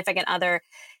my significant other,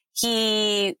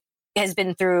 he has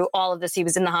been through all of this. He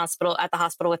was at the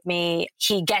hospital with me.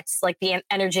 He gets like the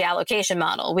energy allocation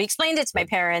model. We explained it to my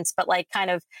parents, but like kind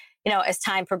of, as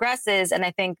time progresses, and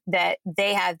I think that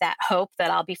they have that hope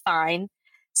that I'll be fine.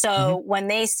 So when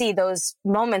they see those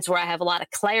moments where I have a lot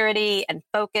of clarity and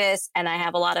focus and I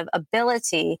have a lot of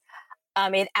ability,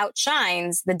 it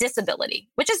outshines the disability,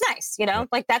 which is nice,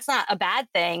 like that's not a bad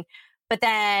thing. But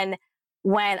then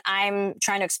when I'm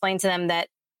trying to explain to them that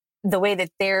the way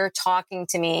that they're talking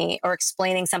to me or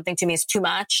explaining something to me is too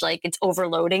much, like it's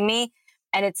overloading me.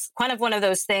 And it's kind of one of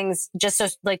those things, just so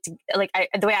the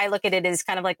way I look at it is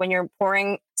kind of like when you're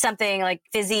pouring something like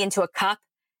fizzy into a cup,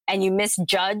 and you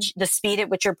misjudge the speed at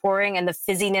which you're pouring and the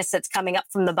fizziness that's coming up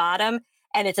from the bottom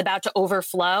and it's about to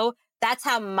overflow. That's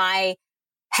how my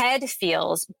head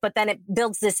feels. But then it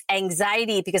builds this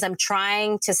anxiety because I'm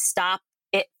trying to stop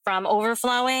it from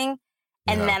overflowing.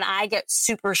 And then I get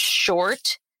super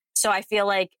short. So I feel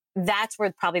like that's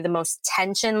where probably the most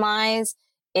tension lies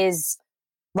is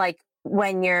like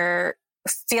when you're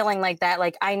feeling like that.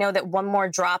 Like I know that one more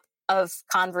drop of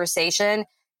conversation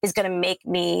is going to make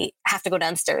me have to go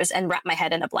downstairs and wrap my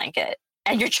head in a blanket.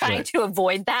 And you're trying to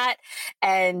avoid that.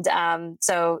 And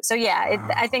so yeah,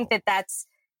 I think that's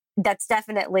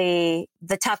definitely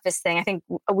the toughest thing. I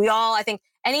think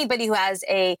anybody who has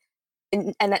and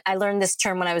I learned this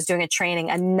term when I was doing a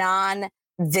training, a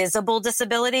non-visible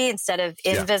disability instead of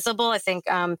invisible. I think,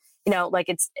 I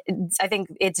think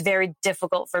it's very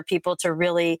difficult for people to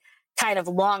really kind of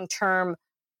long-term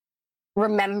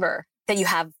remember that you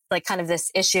have like kind of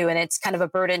this issue, and it's kind of a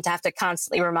burden to have to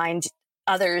constantly remind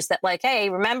others that like, hey,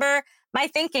 remember my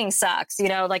thinking sucks,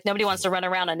 like nobody wants to run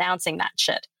around announcing that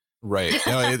shit. Right.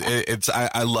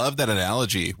 I love that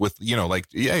analogy with,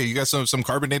 you got some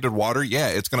carbonated water. Yeah.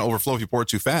 It's going to overflow if you pour it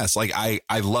too fast. Like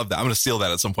I love that. I'm going to steal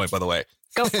that at some point, by the way.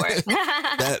 Go for it.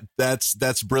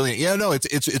 That's brilliant. Yeah, no,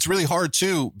 it's really hard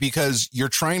too, because you're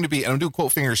trying to be, and I'm doing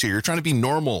quote fingers here, you're trying to be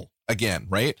normal again,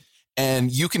 right?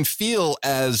 And you can feel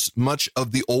as much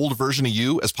of the old version of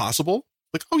you as possible.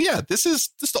 Like, oh yeah, this is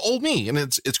the old me, and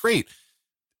it's great.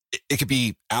 It could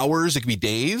be hours, it could be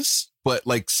days, but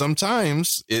like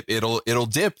sometimes it'll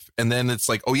dip, and then it's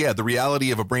like, oh yeah, the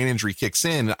reality of a brain injury kicks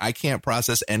in. I can't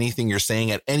process anything you're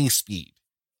saying at any speed.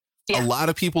 Yeah. A lot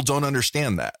of people don't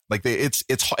understand that. Like it's,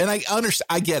 and I understand.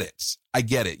 I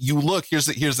get it. You look, here's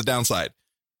the downside,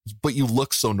 but you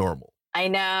look so normal. I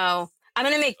know. I'm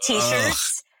going to make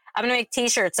t-shirts.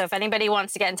 So if anybody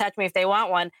wants to get in touch with me, if they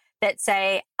want one, that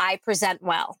say, I present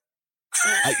well.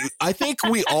 I think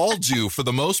we all do for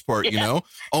the most part, you know,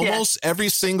 almost every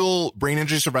single brain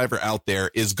injury survivor out there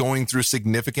is going through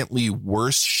significantly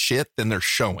worse shit than they're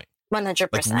showing. 100%.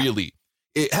 Like really.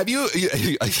 Have you,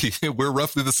 we're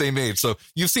roughly the same age, so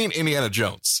you've seen Indiana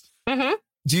Jones. Mm-hmm.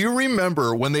 Do you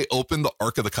remember when they opened the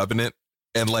Ark of the Covenant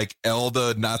and like all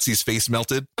the Nazis' face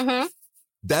melted? Mm-hmm.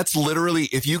 That's literally,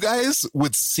 if you guys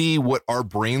would see what our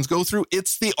brains go through,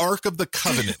 it's the Ark of the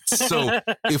Covenant. So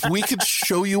if we could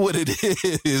show you what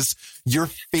it is, your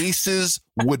faces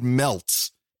would melt.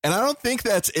 And I don't think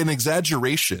that's an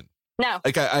exaggeration. No.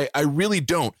 Like I really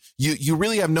don't. You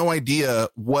really have no idea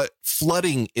what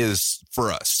flooding is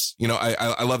for us. You know,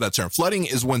 I love that term. Flooding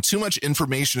is when too much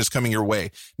information is coming your way.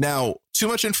 Now, too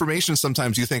much information,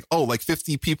 sometimes you think, oh, like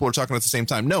 50 people are talking at the same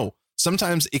time. No,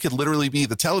 sometimes it could literally be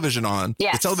the television on.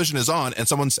 Yes. The television is on and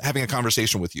someone's having a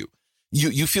conversation with you.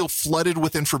 You feel flooded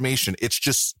with information. It's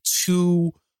just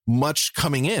too much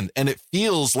coming in, and it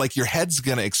feels like your head's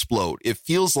going to explode. It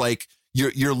feels like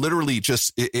you're literally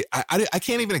just, I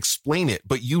can't even explain it,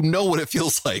 but you know what it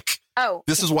feels like. Oh,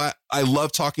 this is why I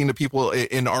love talking to people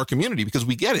in our community, because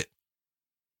we get it.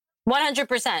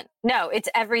 100%. No, it's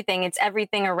everything. It's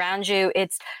everything around you.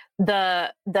 It's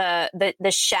the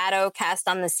shadow cast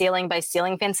on the ceiling by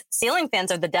ceiling fans. Ceiling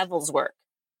fans are the devil's work.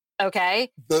 Okay.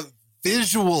 The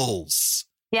visuals.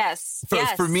 Yes.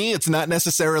 For me, it's not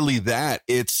necessarily that.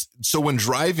 It's so when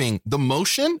driving, the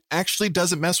motion actually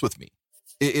doesn't mess with me.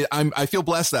 I feel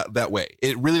blessed that way.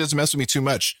 It really doesn't mess with me too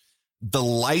much. The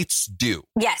lights do.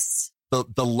 Yes.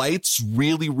 The lights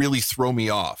really, really throw me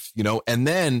off, you know, and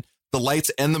then the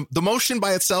lights and the motion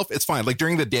by itself, it's fine. Like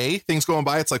during the day, things going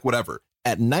by, it's like whatever.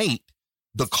 At night,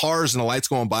 the cars and the lights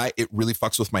going by, it really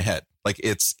fucks with my head. Like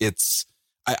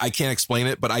I can't explain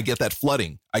it, but I get that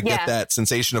flooding. I get that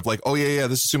sensation of like, oh yeah,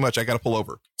 this is too much. I got to pull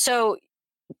over. So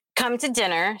come to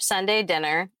dinner, Sunday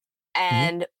dinner,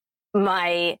 and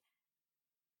my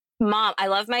Mom, I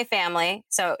love my family.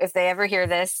 So if they ever hear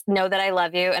this, know that I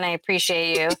love you and I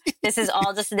appreciate you. This is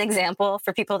all just an example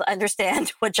for people to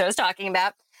understand what Joe's talking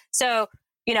about. So,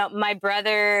 you know, my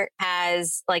brother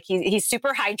has like, he's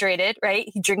super hydrated, right?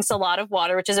 He drinks a lot of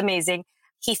water, which is amazing.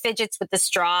 He fidgets with the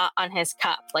straw on his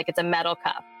cup, like it's a metal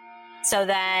cup. So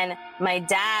then my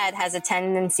dad has a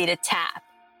tendency to tap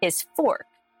his fork,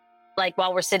 like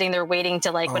while we're sitting there waiting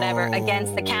to like whatever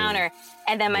against the counter.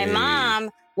 And then my mom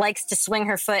likes to swing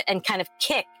her foot and kind of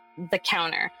kick the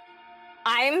counter.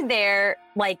 I'm there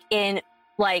like in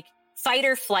like fight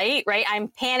or flight, right? I'm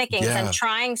panicking because I'm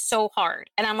trying so hard.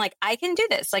 And I'm like, I can do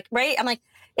this. Like, right? I'm like,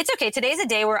 it's okay. Today's a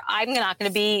day where I'm not going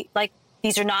to be like,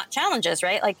 these are not challenges,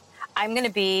 right? Like I'm going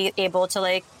to be able to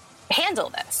like handle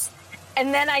this.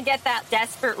 And then I get that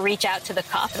desperate reach out to the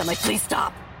cup and I'm like, please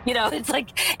stop. You know, it's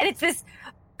like, and it's this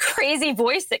crazy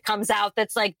voice that comes out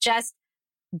that's like just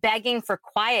begging for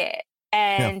quiet.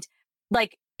 And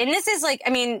like, and this is like,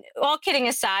 I mean, all kidding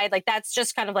aside, like that's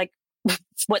just kind of like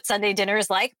what Sunday dinner is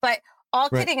like. But all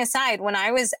kidding aside, when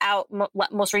I was out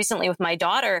most recently with my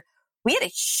daughter, we had a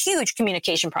huge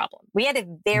communication problem. We had a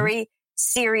very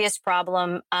serious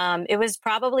problem. It was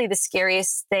probably the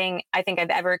scariest thing I think I've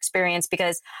ever experienced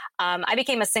because I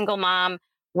became a single mom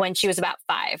when she was about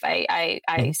 5.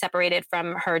 I separated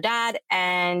from her dad,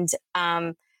 and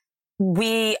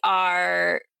we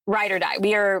are ride or die.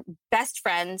 We are best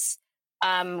friends.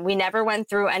 We never went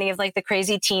through any of like the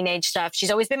crazy teenage stuff.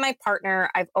 She's always been my partner.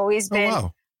 I've always been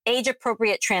age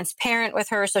appropriate, transparent with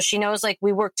her. So she knows like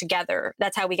we work together.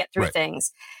 That's how we get through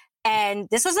things. And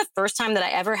this was the first time that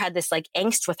I ever had this like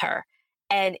angst with her.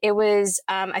 And it was,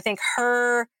 I think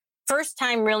her first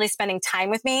time really spending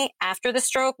time with me after the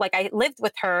stroke. Like I lived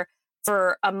with her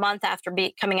for a month after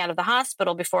coming out of the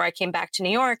hospital before I came back to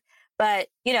New York. But,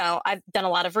 you know, I've done a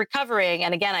lot of recovering.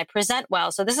 And again, I present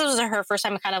well. So this was her first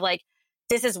time kind of like,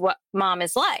 this is what mom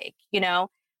is like, you know,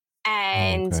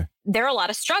 and there are a lot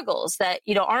of struggles that,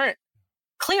 you know, aren't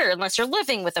clear unless you're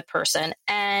living with a person.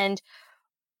 And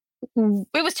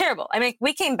it was terrible. I mean,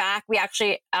 we came back, we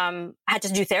actually had to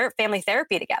do family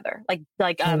therapy together,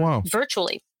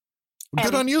 virtually.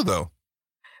 Good on you, though.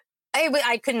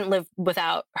 I couldn't live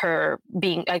without her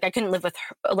being like, I couldn't live with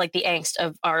her, like the angst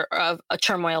of a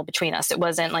turmoil between us. It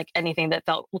wasn't like anything that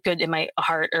felt good in my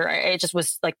heart, or it just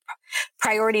was like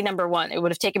priority number one. It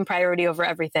would have taken priority over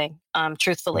everything.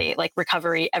 Truthfully, like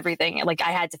recovery, everything. Like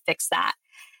I had to fix that.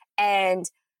 And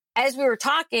as we were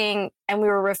talking and we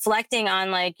were reflecting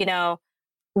on like, you know,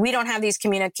 we don't have these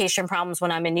communication problems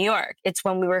when I'm in New York. It's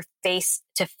when we were face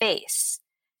to face.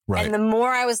 Right. And the more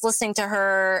I was listening to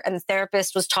her and the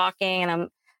therapist was talking, and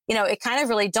it kind of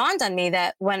really dawned on me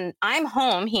that when I'm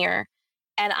home here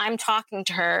and I'm talking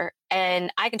to her,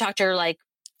 and I can talk to her like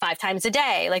 5 times a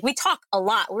day, like we talk a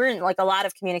lot. We're in like a lot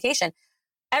of communication.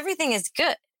 Everything is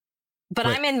good, but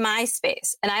I'm in my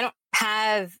space and I don't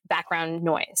have background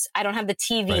noise. I don't have the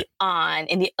TV on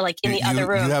in the other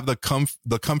room. You have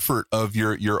the comfort of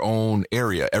your own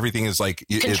area. Everything is like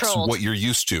controlled. It's what you're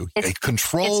used to. It's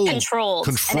controlled. Controlled.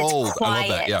 Controlled. I love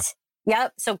that. Yeah.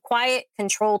 Yep. So quiet,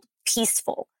 controlled,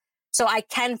 peaceful. So I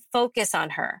can focus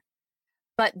on her.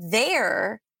 But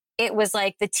there, it was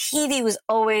like the TV was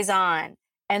always on,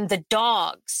 and the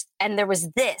dogs, and there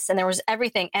was this, and there was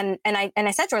everything. And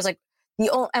I said to her, I was like, the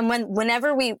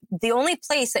only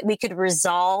place that we could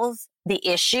resolve the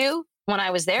issue when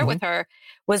I was there with her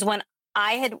was when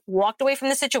I had walked away from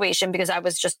the situation because it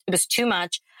was too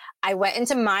much. I went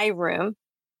into my room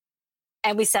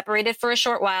and we separated for a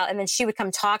short while, and then she would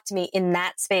come talk to me in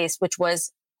that space, which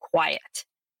was quiet.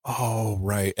 Oh,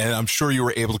 right. And I'm sure you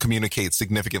were able to communicate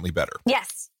significantly better.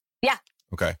 Yes. Yeah.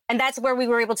 Okay. And that's where we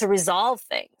were able to resolve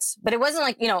things. But it wasn't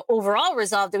like, overall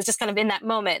resolved. It was just kind of in that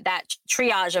moment, that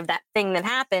triage of that thing that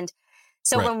happened.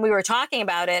 So when we were talking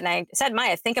about it, and I said,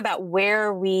 Maya, think about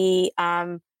where we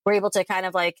were able to kind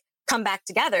of like come back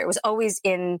together. It was always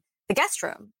in the guest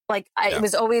room. It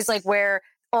was always like where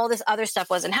all this other stuff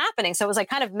wasn't happening. So it was like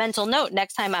kind of mental note.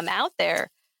 Next time I'm out there,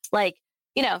 like,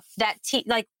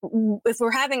 if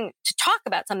we're having to talk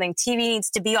about something, TV needs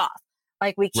to be off.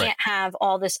 Like we can't have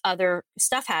all this other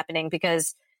stuff happening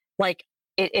because like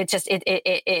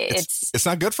it's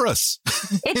not good for us.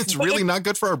 It's really not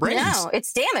good for our brains. No,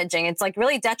 it's damaging. It's like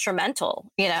really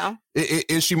detrimental,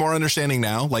 Is she more understanding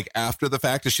now? Like after the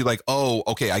fact, is she like, oh,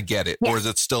 okay, I get it. Yeah. Or is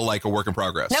it still like a work in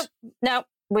progress? Nope.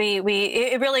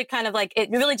 It really kind of like, it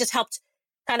really just helped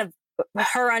kind of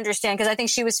her understand. Cause I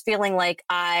think she was feeling like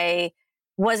I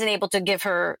wasn't able to give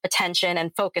her attention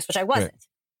and focus, which I wasn't. Right.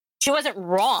 She wasn't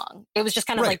wrong. It was just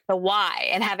kind of like the why,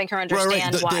 and having her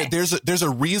understand why. There's a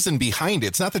reason behind it.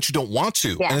 It's not that you don't want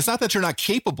to, and it's not that you're not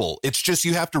capable. It's just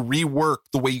you have to rework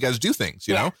the way you guys do things.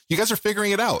 You know, you guys are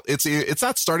figuring it out. It's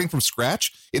not starting from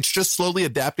scratch. It's just slowly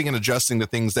adapting and adjusting the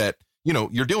things that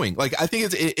you're doing. Like I think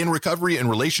it's in recovery, in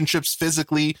relationships,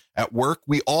 physically, at work.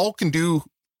 We all can do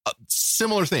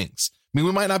similar things. I mean,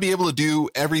 we might not be able to do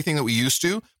everything that we used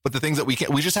to, but the things that we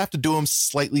can, we just have to do them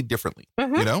slightly differently.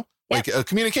 Like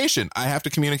communication, I have to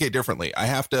communicate differently. I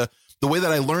have to, the way that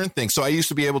I learn things. So I used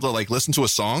to be able to like listen to a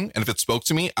song, and if it spoke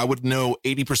to me, I would know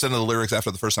 80% of the lyrics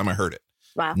after the first time I heard it.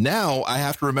 Wow. Now I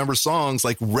have to remember songs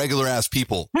like regular ass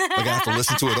people. Like I have to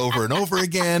listen to it over and over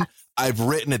again. I've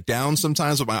written it down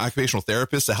sometimes with my occupational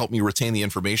therapist to help me retain the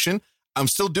information. I'm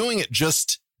still doing it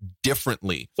just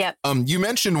differently. Yep. You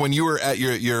mentioned when you were at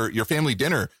your family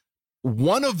dinner,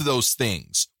 one of those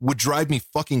things would drive me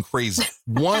fucking crazy.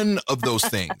 One of those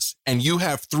things. And you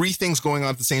have 3 things going on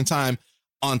at the same time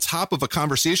on top of a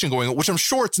conversation going on, which I'm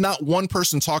sure it's not one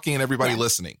person talking and everybody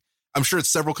listening. I'm sure it's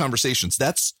several conversations.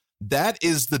 That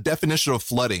is the definition of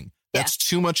flooding. That's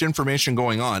too much information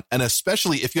going on. And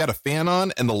especially if you had a fan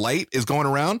on and the light is going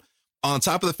around, on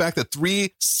top of the fact that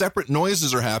 3 separate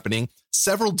noises are happening,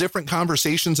 several different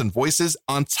conversations and voices.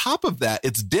 On top of that,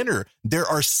 it's dinner. There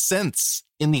are scents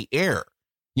in the air.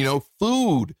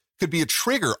 Food could be a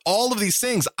trigger. All of these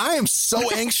things. I am so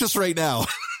anxious right now.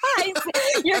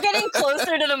 You're getting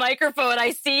closer to the microphone. I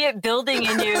see it building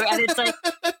in you. And it's like,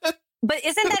 but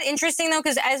isn't that interesting though?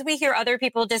 Because as we hear other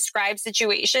people describe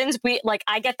situations,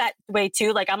 I get that way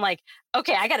too. Like, I'm like,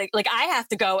 okay, I have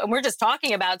to go. And we're just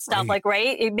talking about stuff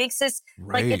it makes us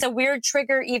like, it's a weird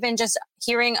trigger, even just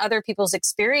hearing other people's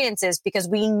experiences, because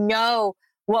we know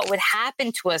what would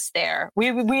happen to us there.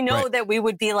 We know that we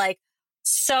would be like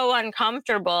so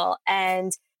uncomfortable,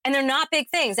 and they're not big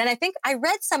things. And I think I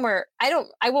read somewhere, I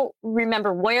won't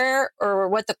remember where or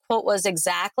what the quote was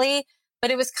exactly, but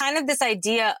it was kind of this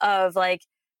idea of like,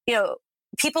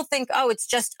 people think, oh, it's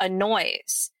just a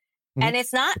noise. And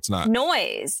it's not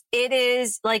noise. It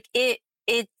is like, it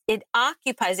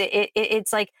occupies it.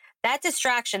 It's like that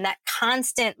distraction, that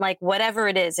constant, like whatever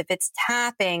it is, if it's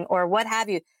tapping or what have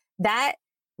you, that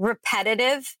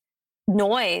repetitive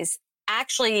noise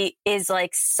actually is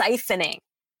like siphoning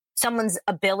someone's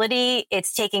ability.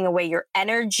 It's taking away your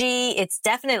energy. It's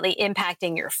definitely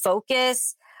impacting your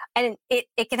focus. And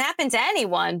it can happen to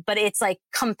anyone, but it's like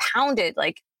compounded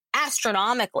like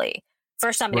astronomically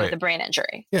for somebody with a brain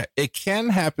injury. Yeah, it can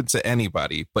happen to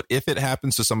anybody, but if it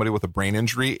happens to somebody with a brain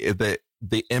injury,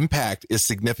 the impact is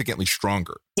significantly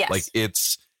stronger. Yes. Like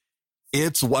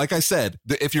it's like I said,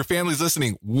 if your family's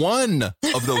listening, one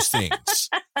of those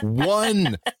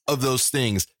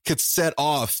things could set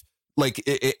off like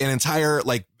an entire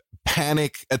like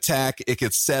panic attack. It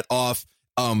could set off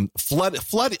flood.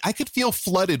 I could feel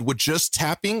flooded with just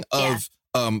tapping of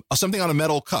something on a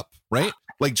metal cup, right?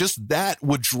 Like just that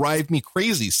would drive me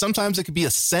crazy. Sometimes it could be a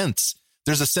scent.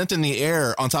 There's a scent in the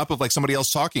air on top of like somebody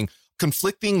else talking.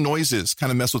 Conflicting noises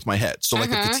kind of mess with my head. So like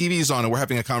if the TV's on and we're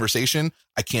having a conversation,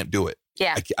 I can't do it.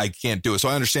 Yeah. I can't do it. So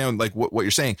I understand like what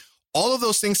you're saying. All of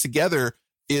those things together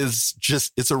is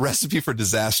just, it's a recipe for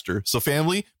disaster. So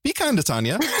family, be kind to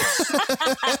Tania.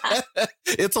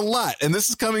 It's a lot. And this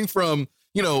is coming from,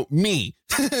 me.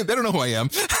 They don't know who I am.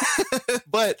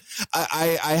 But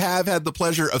I have had the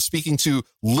pleasure of speaking to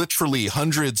literally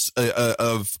hundreds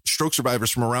of stroke survivors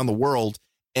from around the world.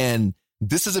 And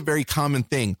this is a very common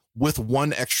thing with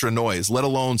one extra noise, let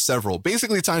alone several.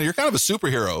 Basically, Tania, you're kind of a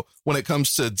superhero when it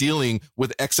comes to dealing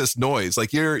with excess noise.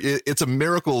 Like it's a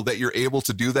miracle that you're able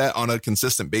to do that on a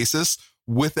consistent basis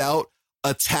without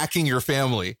attacking your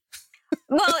family.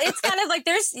 Well, it's kind of like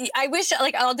I wish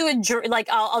like I'll do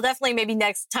I'll definitely maybe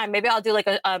next time, maybe I'll do like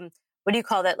a, what do you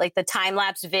call that? Like the time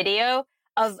lapse video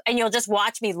and you'll just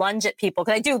watch me lunge at people.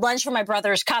 Cause I do lunge for my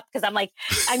brother's cup. Cause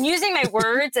I'm using my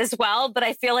words as well, but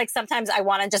I feel like sometimes I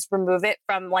want to just remove it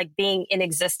from like being in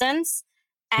existence.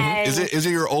 And Is it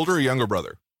your older or younger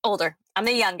brother? Older. I'm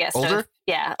the youngest. Older?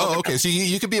 Yeah. Oh, okay. So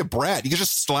you could be a brat. You could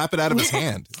just slap it out of his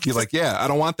hand. He's like, yeah, I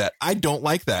don't want that. I don't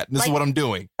like that. This is what I'm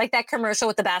doing. Like that commercial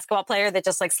with the basketball player that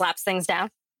just like slaps things down.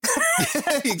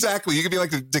 Exactly. You could be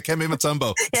like the Dikembe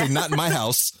Mutombo. Say, not in my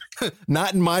house,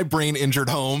 not in my brain injured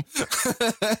home.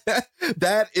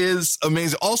 That is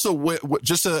amazing. Also,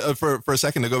 just for a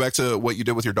second to go back to what you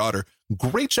did with your daughter.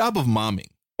 Great job of momming.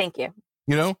 Thank you.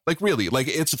 Like really, like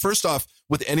it's first off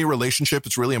with any relationship,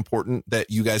 it's really important that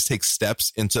you guys take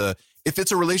steps into, if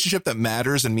it's a relationship that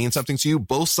matters and means something to you,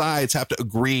 both sides have to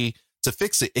agree to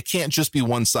fix it. It can't just be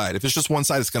one side. If it's just one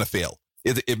side, it's going to fail.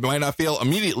 It might not fail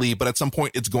immediately, but at some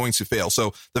point it's going to fail.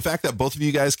 So the fact that both of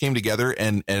you guys came together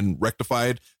and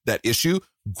rectified that issue,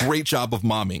 great job of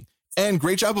momming. And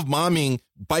great job of momming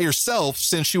by yourself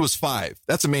since she was 5.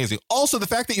 That's amazing. Also, the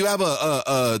fact that you have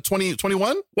a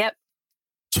 21? Yep.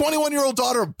 21-year-old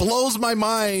daughter blows my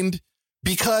mind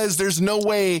because there's no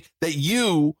way that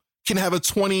you can have a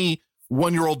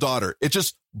 21-year-old daughter. It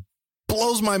just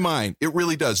blows my mind. It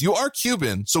really does. You are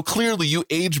Cuban, so clearly you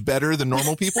age better than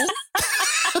normal people.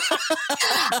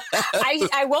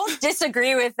 I won't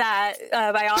disagree with that.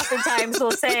 I oftentimes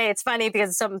will say it's funny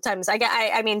because sometimes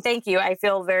I mean, thank you. I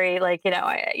feel very like,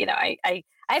 I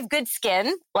have good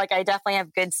skin. Like I definitely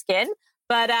have good skin,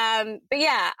 but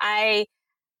yeah,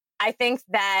 I think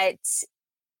that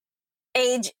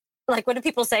age, like what do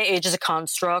people say? Age is a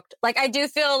construct. Like I do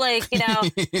feel like,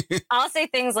 I'll say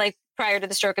things like prior to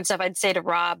the stroke and stuff, I'd say to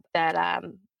Rob that,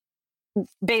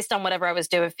 based on whatever I was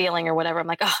feeling or whatever, I'm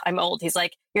like, oh, I'm old. He's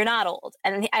like, you're not old.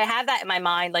 And I have that in my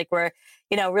mind, like where,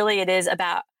 really it is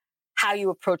about how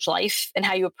you approach life and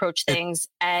how you approach things.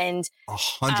 And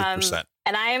 100%.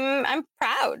 And I'm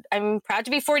proud. I'm proud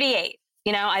to be 48.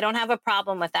 I don't have a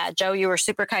problem with that. Joe, you were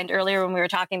super kind earlier when we were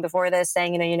talking before this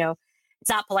saying, it's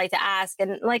not polite to ask.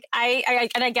 And like, I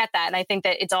get that. And I think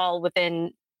that it's all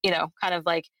within, kind of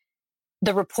like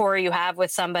the rapport you have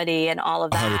with somebody and all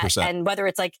of that. 100%. And whether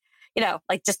it's like,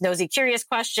 like just nosy, curious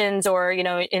questions or,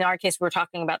 in our case, we're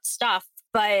talking about stuff,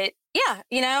 but yeah,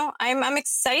 I'm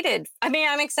excited. I mean,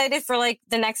 I'm excited for like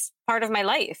the next part of my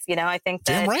life. I think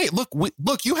that. Damn right.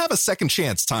 Look, you have a second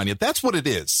chance, Tania. That's what it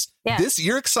is. Yeah.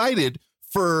 You're excited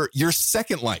for your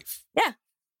second life. Yeah.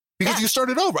 Because you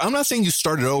started over. I'm not saying you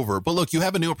started over, but look, you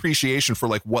have a new appreciation for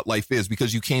like what life is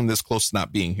because you came this close to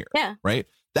not being here. Yeah. Right.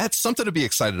 That's something to be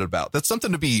excited about. That's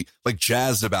something to be like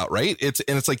jazzed about. Right.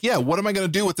 It's like, yeah, what am I going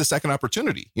to do with the second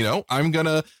opportunity? I'm going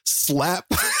to slap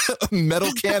a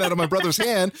metal can out of my brother's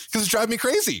hand because it's driving me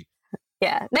crazy.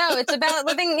 Yeah. No, it's about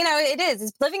living,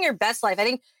 it's living your best life. I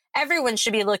think everyone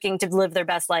should be looking to live their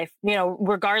best life,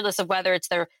 regardless of whether it's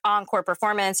their encore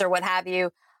performance or what have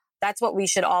you. That's what we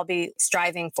should all be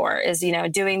striving for is,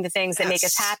 doing the things that make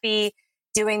us happy,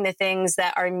 doing the things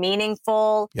that are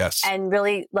meaningful. Yes. And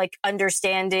really like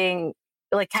understanding,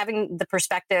 like having the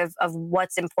perspective of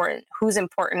what's important, who's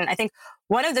important. I think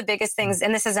one of the biggest things,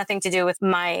 and this has nothing to do with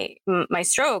my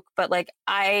stroke, but like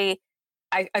I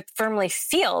firmly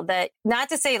feel that, not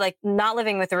to say like not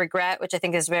living with regret, which I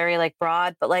think is very like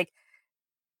broad, but like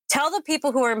tell the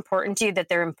people who are important to you that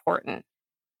they're important.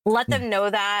 Let them know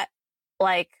that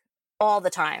like all the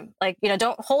time. Like, you know,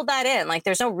 don't hold that in. Like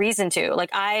there's no reason to.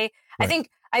 Like I think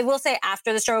I will say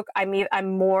after the stroke, I'm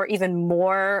even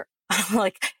more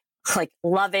like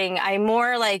loving. I'm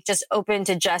more like just open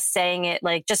to just saying it,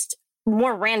 like just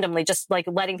more randomly, just like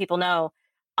letting people know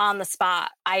on the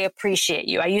spot, I appreciate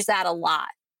you. I use that a lot.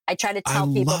 I try to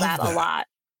tell people that a lot.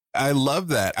 I love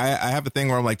that. I have a thing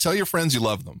where I'm like, tell your friends you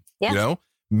love them. Yeah. You know,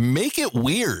 make it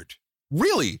weird.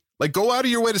 Really. Like go out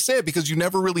of your way to say it, because you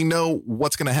never really know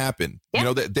what's going to happen. Yeah. You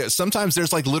know, that sometimes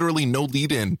there's like literally no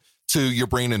lead in to your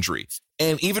brain injury.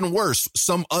 And even worse,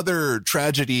 some other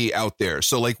tragedy out there.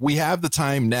 So like we have the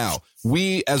time now.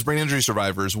 We as brain injury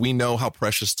survivors, we know how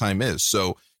precious time is.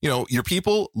 So, you know, your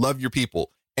people, love your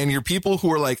people. And your people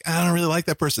who are like, I don't really like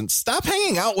that person, stop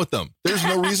hanging out with them. There's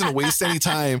no reason to waste any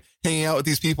time hanging out with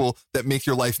these people that make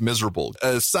your life miserable.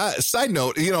 Side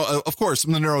note, you know, of course,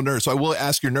 I'm the neuro nerd, so I will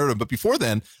ask your nerdum. But before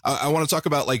then, I want to talk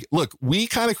about like, look, we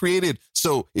kind of created.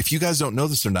 So if you guys don't know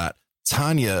this or not,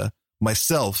 Tania,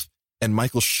 myself, and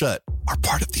Michael Schutt are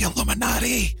part of the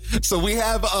Illuminati. So we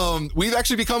have, we've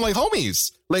actually become like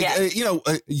homies. Like, you know,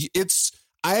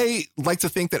 I like to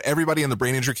think that everybody in the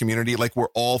brain injury community, like we're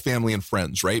all family and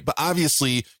friends, right? But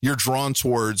obviously you're drawn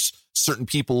towards certain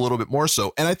people a little bit more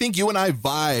so. And I think you and I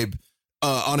vibe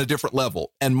on a different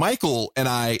level. And Michael's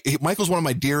one of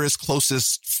my dearest,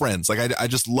 closest friends. Like I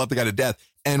just love the guy to death.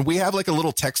 And we have like a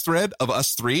little text thread of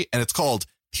us three, and it's called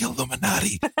the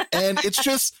Illuminati. And it's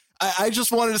just, I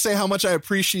just wanted to say how much I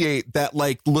appreciate that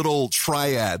like little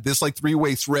triad, this like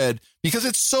three-way thread, because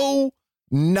it's so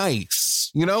nice.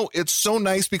 You know, it's so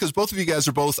nice because both of you guys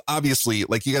are both obviously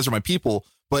like you guys are my people,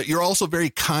 but you're also very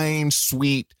kind,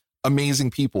 sweet,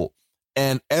 amazing people.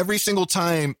 And every single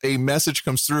time a message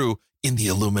comes through in the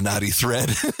Illuminati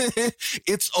thread,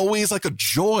 it's always like a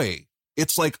joy.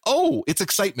 It's like, oh, it's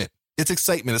excitement. It's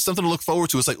excitement. It's something to look forward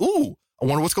to. It's like, ooh, I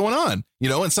wonder what's going on, you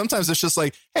know? And sometimes it's just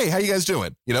like, hey, how you guys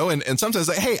doing? You know, and sometimes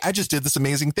like, hey, I just did this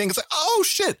amazing thing. It's like, oh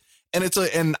shit. And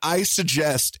and I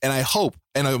suggest, and I hope,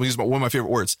 and I'm going to use one of my favorite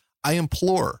words, I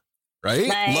implore, right?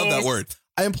 Nice. Love that word.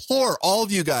 I implore all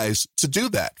of you guys to do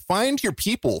that. Find your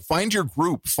people, find your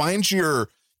group,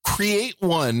 create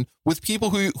one with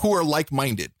people who are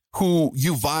like-minded, who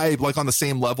you vibe like on the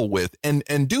same level with, and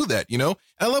do that, you know?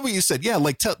 And I love what you said. Yeah,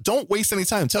 like don't waste any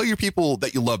time. Tell your people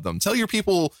that you love them. Tell your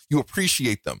people you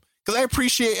appreciate them. Because I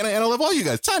appreciate and I love all you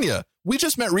guys. Tania, we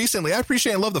just met recently. I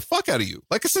appreciate and love the fuck out of you.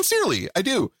 Like sincerely, I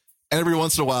do. And every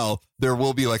once in a while, there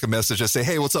will be like a message that say,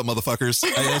 hey, what's up, motherfuckers?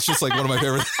 And it's just like one of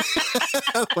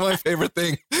my favorite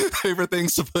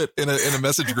things to put in a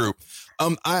message group.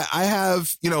 I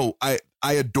have, you know, I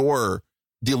adore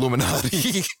the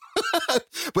Illuminati,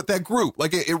 but that group,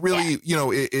 like it really, you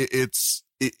know,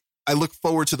 I look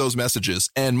forward to those messages.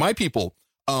 And my people,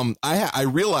 I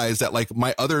realize that like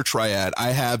my other triad,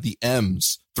 I have the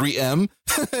M's. 3M.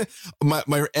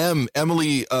 my M,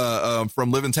 Emily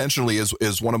from Live Intentionally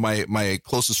is one of my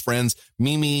closest friends.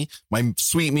 Mimi, my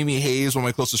sweet Mimi Hayes, one of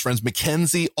my closest friends.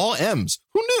 Mackenzie, all M's.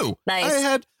 Who knew? Nice. I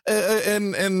had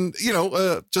and you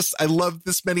know, just I love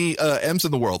this many M's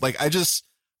in the world. Like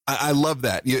I love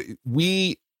that.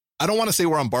 I don't want to say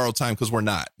we're on borrowed time because we're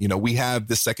not. You know, we have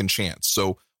this second chance.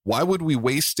 So why would we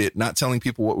waste it not telling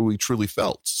people what we truly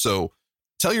felt? So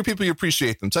tell your people you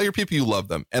appreciate them. Tell your people you love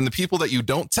them. And the people that you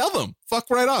don't, tell them.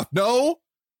 Fuck right off. No,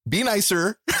 be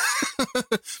nicer.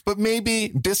 But maybe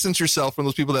distance yourself from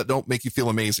those people that don't make you feel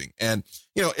amazing. And,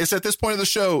 you know, it's at this point of the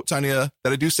show, Tania,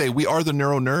 that I do say we are the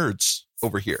neuro nerds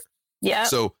over here. Yeah.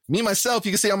 So me, myself,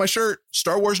 you can see on my shirt,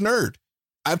 Star Wars nerd.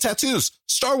 I have tattoos,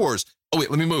 Star Wars. Oh, wait,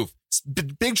 let me move.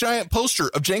 Big giant poster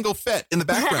of Jango Fett in the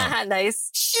background. Nice.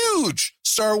 Huge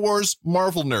Star Wars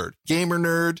Marvel nerd, gamer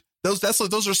nerd. Those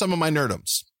are some of my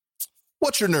nerdums.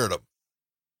 What's your nerdum?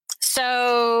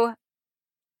 So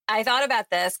I thought about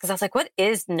this because I was like, what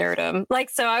is nerdum? Like,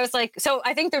 so I was like, so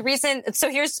I think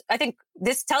I think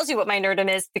this tells you what my nerdum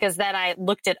is because then I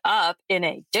looked it up in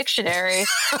a dictionary.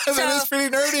 That is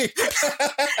pretty nerdy.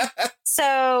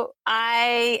 So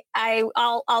I'll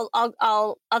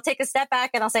take a step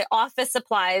back and I'll say office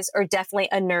supplies are definitely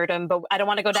a nerdum, but I don't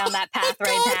want to go down that path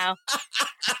right now.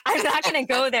 I'm not going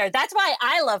to go there. That's why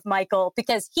I love Michael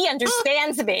because he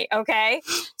understands me. Okay.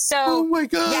 So oh my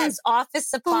God. Yes, office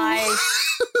supplies.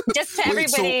 Just to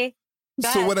everybody.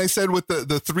 So when I said with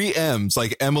the three M's,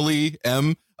 like Emily,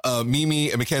 M, Mimi,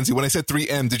 and Mackenzie, when I said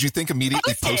 3M, did you think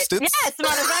immediately Post-its? Yes,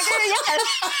 motherfucker. Yes.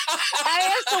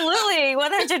 I absolutely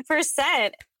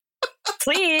 100%.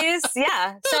 Please.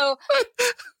 Yeah. So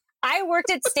I worked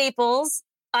at Staples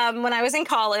when I was in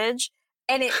college.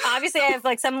 And obviously I have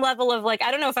like some level of like,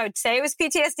 I don't know if I would say it was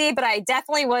PTSD, but I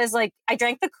definitely was like, I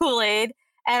drank the Kool-Aid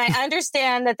and I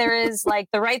understand that there is like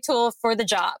the right tool for the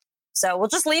job. So we'll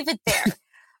just leave it there.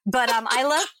 But I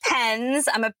love pens.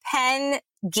 I'm a pen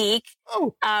geek.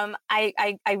 Oh.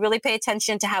 I really pay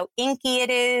attention to how inky it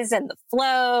is and the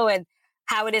flow and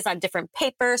how it is on different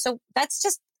paper. So that's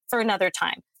just for another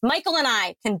time. Michael and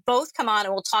I can both come on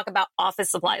and we'll talk about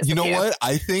office supplies. You know what?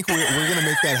 I think we're going to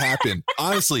make that happen.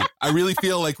 Honestly, I really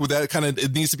feel like with that kind of,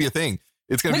 it needs to be a thing.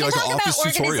 It's going to be like an office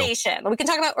tutorial. We can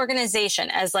talk about organization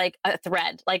as like a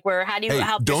thread, like where, how do you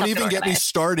help yourself? Don't even get me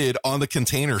started on the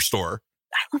Container Store.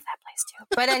 I love that place too.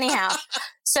 But anyhow,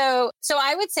 so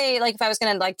I would say like, if I was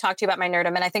going to like talk to you about my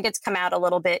nerdum, and I think it's come out a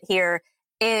little bit here,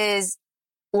 is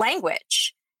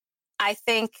language. I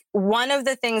think one of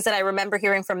the things that I remember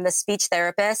hearing from the speech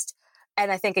therapist,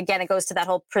 and I think, again, it goes to that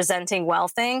whole presenting well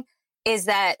thing, is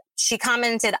that she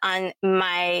commented on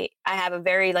I have a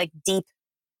very like deep,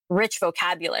 rich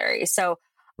vocabulary. So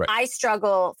right. I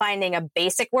struggle finding a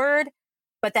basic word,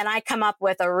 but then I come up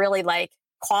with a really like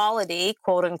quality,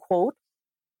 quote unquote,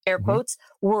 air quotes,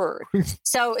 word.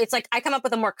 So it's like I come up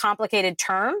with a more complicated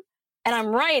term and I'm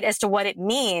right as to what it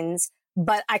means,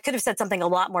 but I could have said something a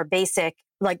lot more basic,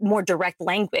 like more direct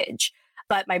language,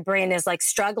 but my brain is like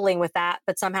struggling with that.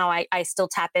 But somehow I still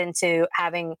tap into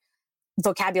having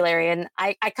vocabulary. And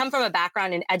I come from a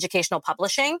background in educational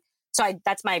publishing. So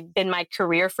that's been my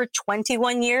career for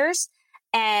 21 years.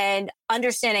 And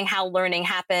understanding how learning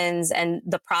happens and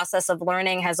the process of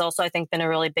learning has also, I think, been a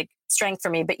really big strength for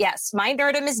me. But yes, my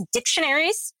nerdum is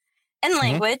dictionaries and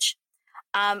language.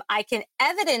 I can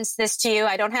evidence this to you.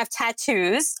 I don't have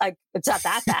tattoos. It's not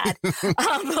that bad.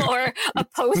 Or a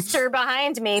poster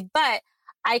behind me. But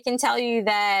I can tell you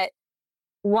that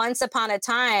once upon a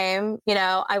time,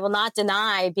 I will not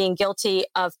deny being guilty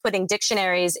of putting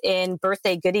dictionaries in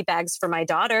birthday goodie bags for my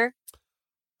daughter.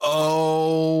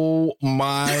 Oh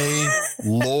my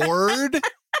Lord.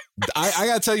 I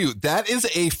gotta tell you, that is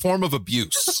a form of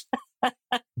abuse.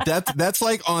 That's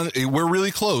like we're really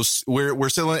close. We're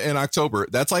still in October.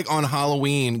 That's like on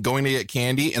Halloween going to get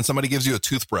candy and somebody gives you a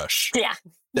toothbrush. Yeah.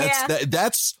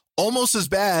 That's almost as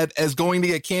bad as going to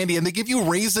get candy and they give you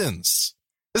raisins.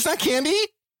 It's not candy.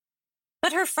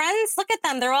 But her friends, look at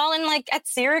them. They're all in like at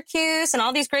Syracuse and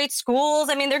all these great schools.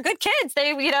 I mean, they're good kids.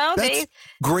 That's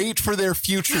great for their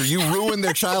future. You ruin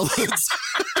their childhoods.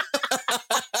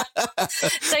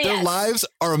 Their lives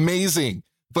are amazing,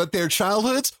 but their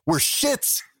childhoods were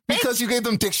shits because you gave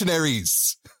them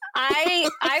dictionaries. I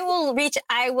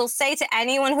will say to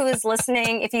anyone who is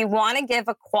listening, if you want to give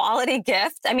a quality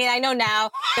gift, I mean, I know now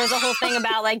there's a whole thing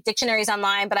about like dictionaries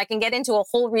online, but I can get into a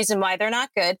whole reason why they're not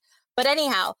good. But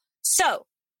anyhow,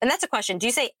 and that's a question. Do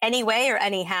you say anyway or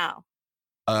anyhow?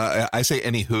 I say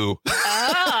anywho.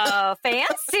 Oh,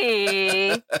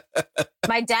 fancy.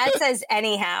 My dad says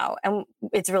anyhow, and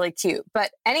it's really cute.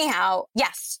 But anyhow,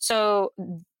 yes. So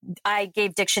I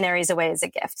gave dictionaries away as a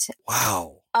gift.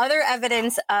 Wow. Other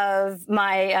evidence of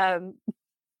my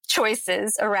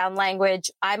choices around language.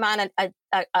 I'm on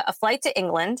a flight to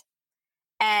England,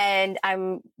 and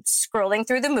I'm scrolling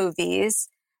through the movies,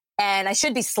 and I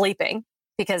should be sleeping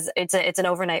because it's an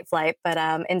overnight flight, but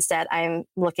instead I'm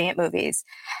looking at movies.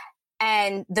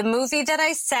 And the movie that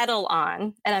I settle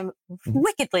on, and I'm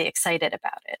wickedly excited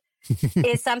about it,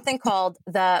 is something called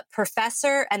The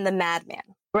Professor and the Madman,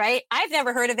 right? I've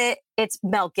never heard of it. It's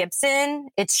Mel Gibson.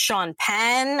 It's Sean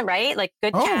Penn, right? Like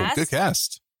good cast. Good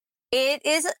cast. It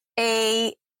is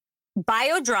a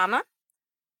biodrama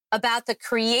about the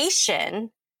creation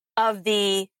of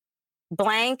the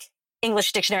blank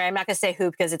English dictionary. I'm not going to say who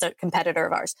because it's a competitor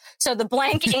of ours. So the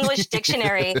blank English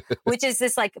dictionary, which is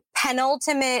this like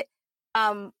penultimate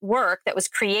work that was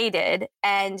created,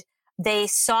 and they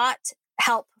sought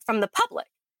help from the public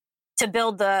to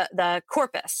build the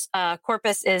corpus.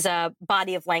 Corpus is a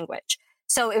body of language.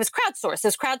 So it was crowdsourced. It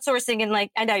was crowdsourcing, and like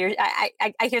I know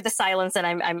I hear the silence, and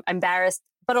I'm embarrassed,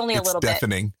 but only a little bit.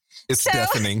 It's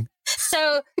deafening.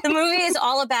 So the movie is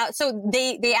all about, so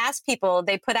they ask people,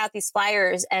 they put out these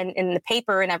flyers and in the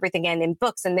paper and everything and in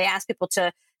books, and they ask people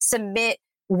to submit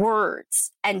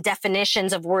words and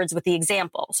definitions of words with the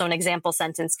example. So an example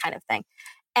sentence kind of thing.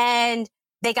 And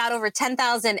they got over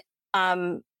 10,000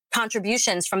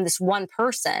 contributions from this one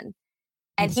person.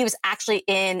 And he was actually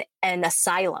in an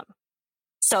asylum.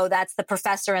 So that's the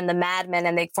professor and the madman,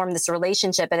 and they form this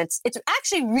relationship. And it's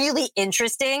actually really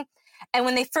interesting. And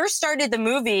when they first started the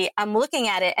movie, I'm looking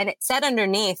at it and it said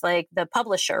underneath like the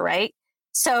publisher, right?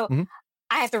 So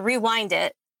I have to rewind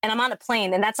it, and I'm on a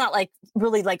plane, and that's not like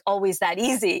really like always that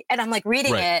easy. And I'm like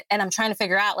reading it, and I'm trying to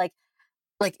figure out like,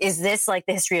 is this like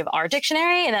the history of our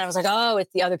dictionary? And then I was like, oh,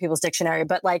 it's the other people's dictionary.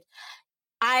 But like,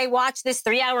 I watched this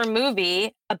 3-hour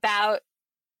movie about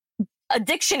a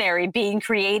dictionary being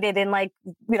created in like,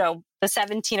 you know, the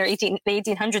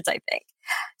 1800s, I think.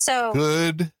 So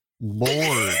good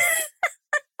Lord.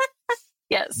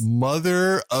 Yes.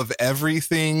 Mother of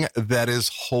everything that is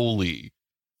holy.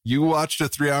 You watched a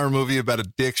 3-hour movie about a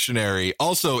dictionary.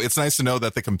 Also, it's nice to know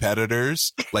that the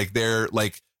competitors, like their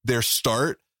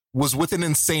start was with an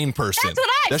insane person.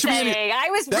 That's what I'm saying. I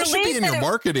was that should be in your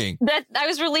marketing. I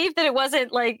was relieved that it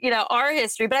wasn't like, you know, our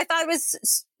history, but I thought it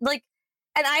was like,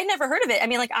 and I never heard of it. I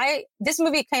mean, like this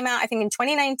movie came out, I think in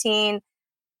 2019.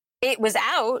 It was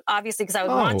out, obviously, because I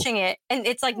was watching it. And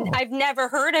it's like, I've never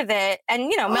heard of it. And,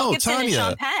 you know, Mel Gibson Tania, and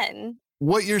Sean Penn.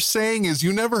 What you're saying is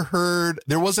you never heard,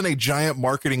 there wasn't a giant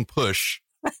marketing push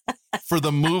for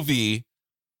the movie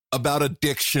about a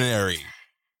dictionary.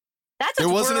 There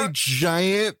wasn't a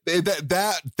giant,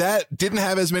 that didn't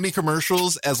have as many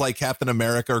commercials as like Captain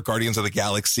America or Guardians of the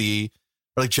Galaxy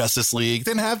or like Justice League.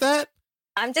 Didn't have that?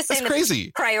 I'm just saying crazy.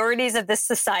 The priorities of this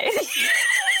society.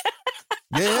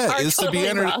 Yeah, is totally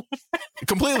to be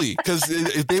completely, because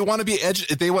they want to be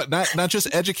they want not just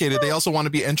educated, they also want to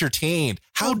be entertained.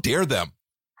 How dare them?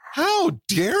 How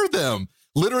dare them?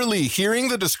 Literally hearing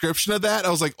the description of that, I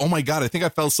was like, oh my God, I think I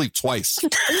fell asleep twice.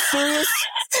 Are you serious?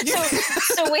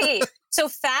 So wait. So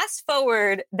fast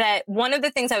forward that one of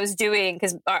the things I was doing,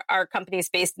 because our company is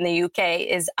based in the UK,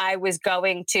 is I was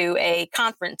going to a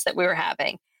conference that we were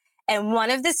having. And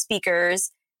one of the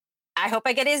speakers, I hope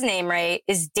I get his name right,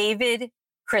 is David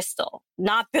Crystal,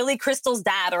 not Billy Crystal's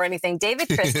dad or anything. David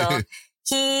Crystal.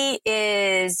 He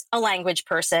is a language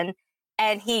person,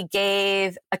 and he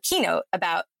gave a keynote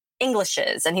about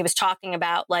Englishes. And he was talking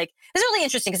about like, it's really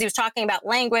interesting because he was talking about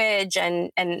language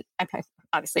and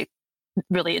obviously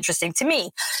really interesting to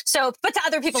me. So, but to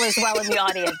other people as well in the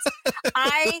audience.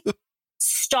 I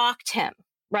stalked him,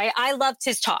 right? I loved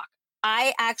his talk.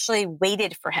 I actually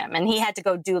waited for him, and he had to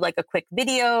go do like a quick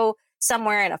video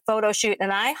somewhere in a photo shoot.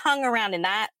 And I hung around in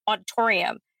that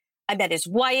auditorium. I met his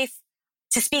wife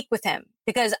to speak with him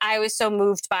because I was so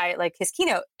moved by like his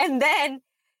keynote. And then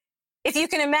if you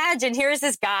can imagine, here's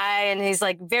this guy and he's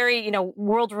like very, you know,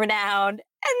 world renowned.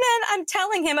 And then I'm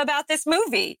telling him about this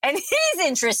movie and he's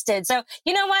interested. So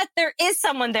you know what? There is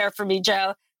someone there for me,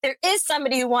 Joe. There is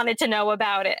somebody who wanted to know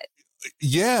about it.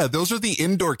 Yeah, those are the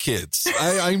indoor kids.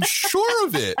 I'm sure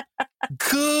of it.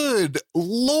 Good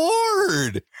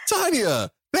Lord. Tania,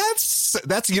 that's,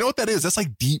 you know what that is? That's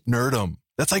like deep nerdum.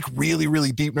 That's like really,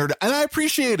 really deep nerdum. And I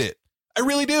appreciate it. I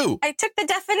really do. I took the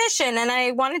definition and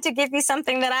I wanted to give you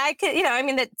something that I could, you know, I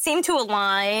mean, that seemed to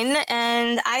align.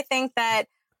 And I think that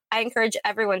I encourage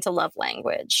everyone to love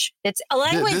language. It's a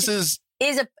language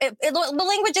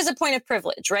language is a point of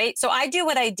privilege, right? So I do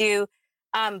what I do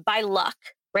by luck.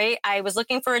 Right. I was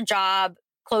looking for a job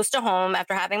close to home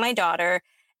after having my daughter.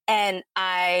 And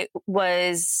I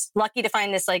was lucky to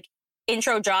find this like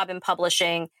intro job in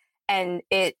publishing. And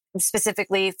it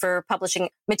specifically for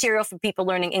publishing material for people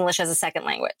learning English as a second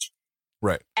language.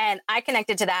 Right. And I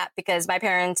connected to that because my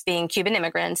parents, being Cuban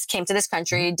immigrants, came to this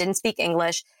country, didn't speak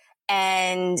English.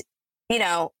 And, you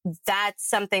know, that's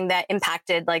something that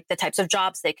impacted like the types of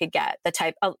jobs they could get, the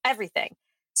type of everything.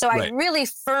 So I really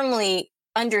firmly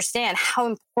understand how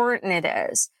important it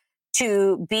is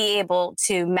to be able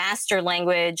to master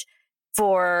language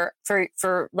for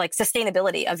like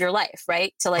sustainability of your life,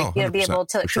 right? To like, you know, be able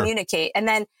to communicate. And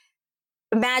then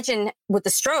imagine with the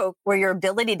stroke where your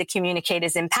ability to communicate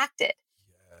is impacted.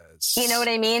 Yes. You know what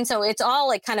I mean? So it's all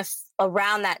like kind of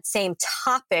around that same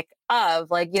topic of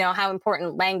like, you know, how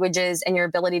important language is and your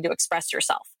ability to express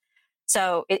yourself.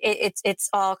 So it's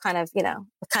all kind of, you know,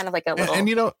 kind of like a little. And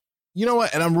you know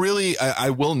what? And I'm really,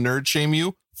 I will nerd shame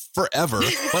you forever,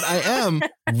 but I am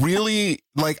really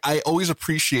like, I always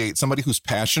appreciate somebody who's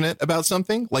passionate about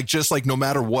something, like just like no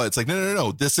matter what, it's like,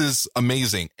 no, this is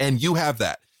amazing. And you have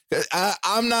that.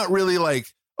 I'm not really like,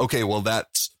 okay, well,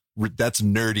 that's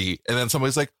nerdy. And then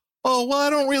somebody's like, oh, well, I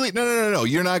don't really, no.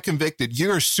 You're not convicted.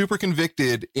 You're super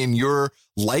convicted in your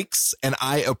likes. And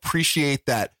I appreciate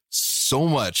that so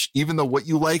much, even though what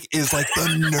you like is like the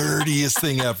nerdiest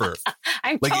thing ever.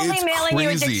 I'm like, totally mailing you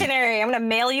a dictionary. I'm going to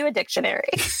mail you a dictionary.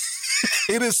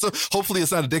 It is. So, hopefully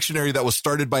it's not a dictionary that was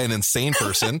started by an insane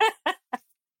person.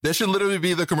 That should literally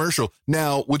be the commercial.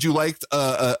 Now, would you like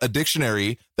a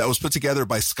dictionary that was put together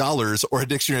by scholars or a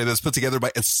dictionary that's put together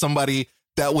by somebody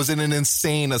that was in an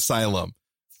insane asylum?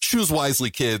 Choose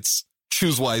wisely, kids.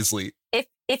 Choose wisely.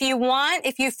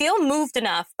 If you feel moved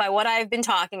enough by what I've been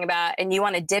talking about and you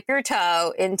want to dip your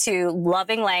toe into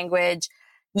loving language,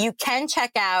 you can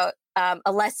check out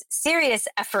a less serious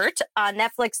effort on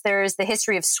Netflix. There's The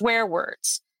History of Swear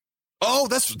Words. Oh,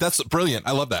 that's brilliant.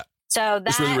 I love that. So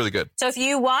that's really, really good. So if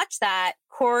you watch that,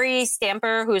 Corey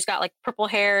Stamper, who's got like purple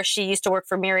hair, she used to work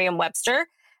for Merriam-Webster,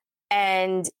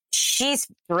 and she's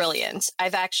brilliant.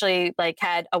 I've actually like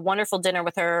had a wonderful dinner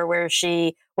with her where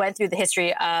she went through the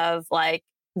history of like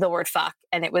the word fuck,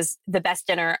 and it was the best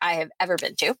dinner I have ever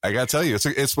been to. I gotta tell you,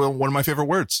 it's one of my favorite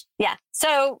words. Yeah.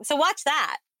 So watch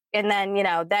that. And then,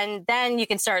 then you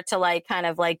can start to like kind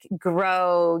of like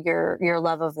grow your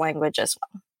love of language as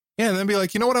well. Yeah. And then be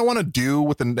like, you know what I want to do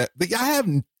with I have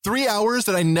 3 hours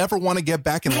that I never want to get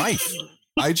back in life.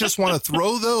 I just want to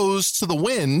throw those to the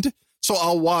wind. So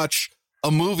I'll watch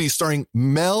a movie starring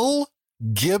Mel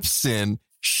Gibson,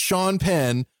 Sean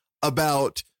Penn,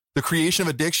 about the creation of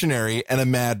a dictionary and a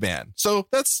madman. So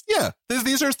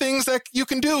these are things that you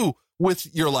can do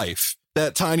with your life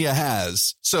that Tania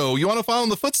has. So you want to follow in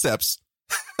the footsteps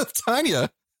of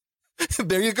Tania?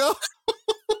 There you go.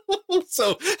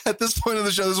 So at this point of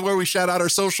the show, this is where we shout out our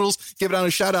socials, give out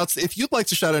our shout outs. If you'd like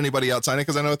to shout anybody out, Tania,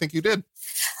 because I think you did.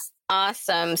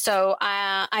 Awesome. So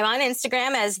I'm on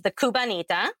Instagram as the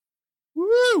Cubanita.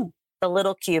 Woo! The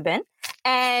little Cuban.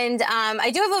 And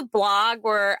I do have a blog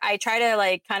where I try to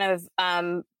like kind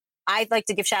of, I'd like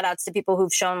to give shout outs to people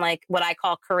who've shown like what I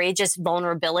call courageous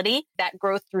vulnerability, that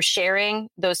growth through sharing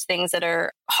those things that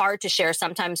are hard to share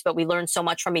sometimes, but we learn so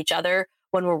much from each other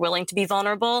when we're willing to be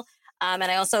vulnerable. And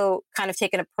I also kind of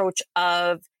take an approach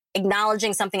of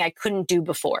acknowledging something I couldn't do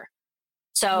before.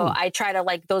 So I try to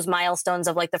like those milestones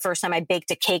of like the first time I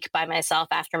baked a cake by myself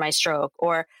after my stroke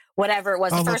or whatever it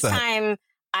was. The first time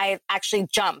I actually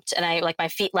jumped and my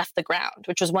feet left the ground,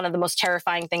 which was one of the most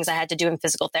terrifying things I had to do in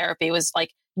physical therapy was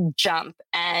like jump.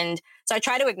 And so I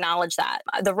try to acknowledge that.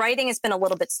 The writing has been a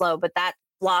little bit slow, but that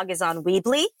blog is on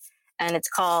Weebly and it's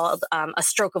called A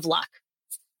Stroke of Luck.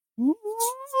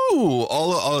 Ooh,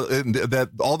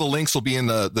 all the links will be in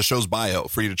the show's bio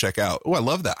for you to check out. Oh, I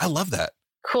love that. I love that.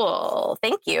 Cool.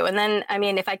 Thank you. And then, I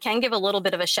mean, if I can give a little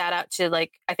bit of a shout out to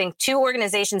like, I think 2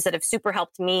 organizations that have super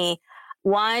helped me.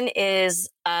 One is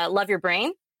Love Your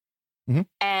Brain. Mm-hmm.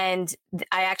 And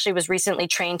I actually was recently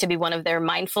trained to be one of their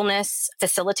mindfulness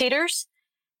facilitators.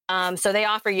 So they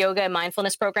offer yoga and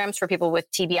mindfulness programs for people with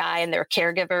TBI and their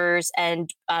caregivers.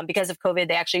 And because of COVID,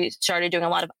 they actually started doing a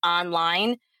lot of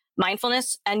online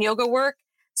mindfulness and yoga work.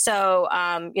 So,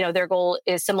 their goal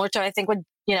is similar to, I think, what,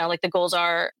 like the goals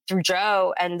are through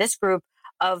Joe and this group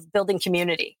of building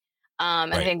community.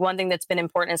 And I think one thing that's been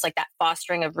important is like that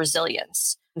fostering of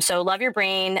resilience. So Love Your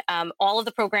Brain. All of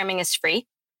the programming is free.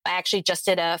 I actually just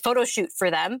did a photo shoot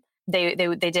for them. They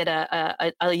did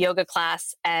a yoga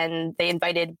class and they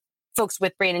invited folks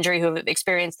with brain injury who have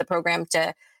experienced the program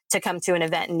to come to an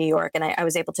event in New York. And I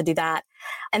was able to do that.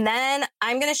 And then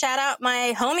I'm going to shout out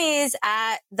my homies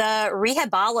at the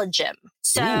Rehabologym.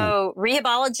 So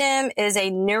Rehabologym is a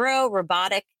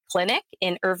neuro-robotic clinic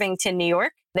in Irvington, New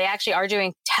York. They actually are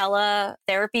doing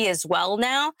teletherapy as well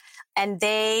now. And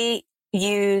they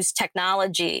use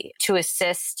technology to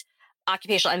assist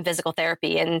occupational and physical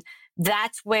therapy. And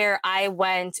that's where I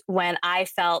went when I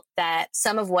felt that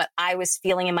some of what I was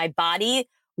feeling in my body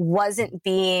wasn't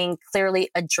being clearly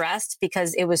addressed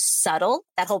because it was subtle,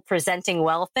 that whole presenting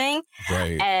well thing.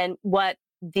 Right. And what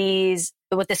this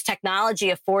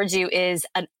technology affords you is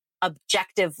an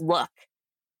objective look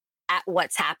at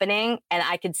what's happening. And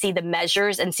I could see the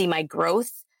measures and see my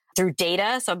growth through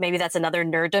data. So maybe that's another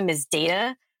nerddom is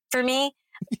data for me.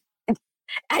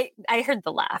 I heard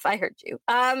the laugh. I heard you.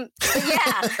 But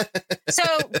yeah.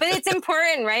 But it's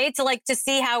important, right? To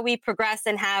see how we progress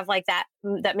and have like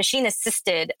that machine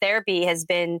assisted therapy has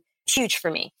been huge for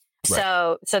me. Right.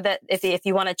 So that if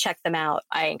you want to check them out,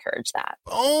 I encourage that.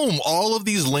 All of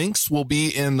these links will be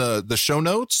in the show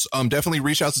notes. Definitely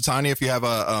reach out to Tania if you have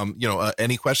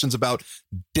any questions about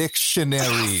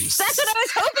dictionaries. That's what I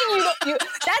was hoping you.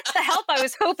 That's the help I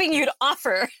was hoping you'd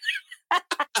offer.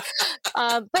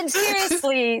 But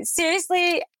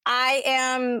seriously, I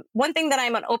am one thing that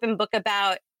I'm an open book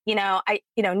about. I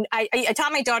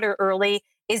taught my daughter early.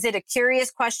 Is it a curious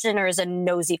question or is it a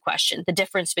nosy question? The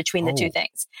difference between the two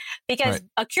things, because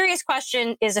a curious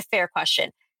question is a fair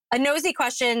question. A nosy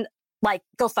question, like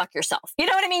go fuck yourself. You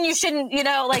know what I mean? You shouldn't.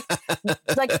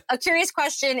 Like a curious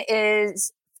question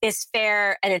is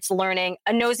fair and it's learning.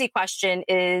 A nosy question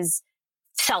is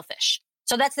selfish.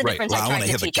 So that's the Right. difference. Well, I want to to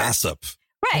hear the teach her. gossip.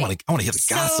 Right. I want to hear the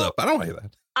gossip. I don't want to hear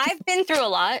that. I've been through a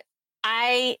lot.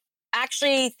 I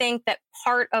actually think that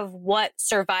part of what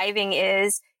surviving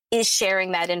is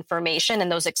sharing that information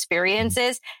and those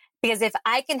experiences. Because if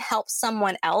I can help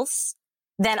someone else,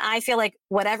 then I feel like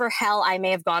whatever hell I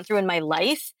may have gone through in my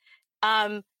life,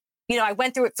 I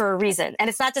went through it for a reason. And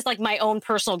it's not just like my own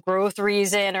personal growth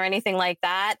reason or anything like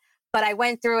that, but I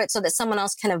went through it so that someone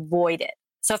else can avoid it.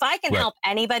 So if I can help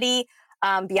anybody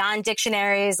beyond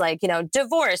dictionaries, like,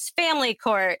 divorce, family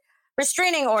court,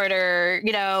 restraining order,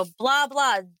 blah,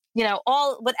 blah,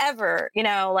 all whatever,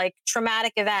 like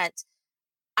traumatic event,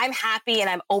 I'm happy and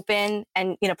I'm open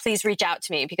and, please reach out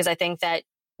to me because I think that,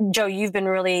 Joe, you've been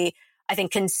really, I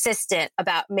think, consistent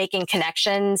about making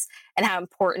connections and how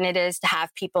important it is to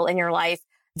have people in your life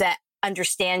that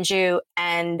understand you.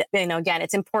 And, again,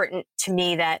 it's important to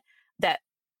me that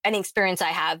any experience I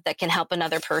have that can help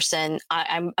another person,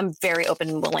 I'm very open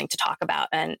and willing to talk about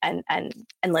and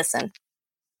listen.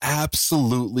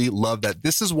 Absolutely love that.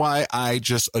 This is why I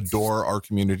just adore our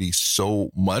community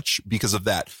so much because of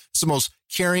that. It's the most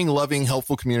caring, loving,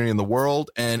 helpful community in the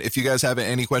world. And if you guys have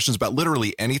any questions about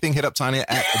literally anything, hit up Tania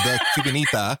at the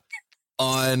Cubanita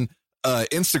on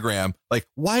Instagram. Like,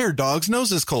 why are dogs'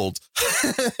 noses cold?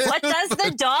 What does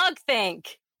the dog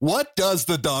think? What does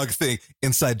the dog think?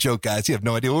 Inside joke, guys. You have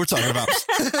no idea what we're talking about.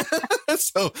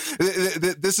 So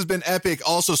this has been epic.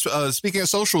 Also, speaking of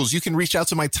socials, you can reach out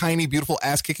to my tiny, beautiful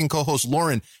ass-kicking co-host,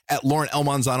 Lauren, at Lauren El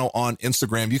Manzano on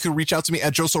Instagram. You can reach out to me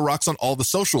at Joso Rocks on all the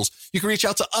socials. You can reach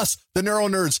out to us, the Neuro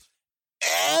Nerds,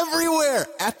 everywhere,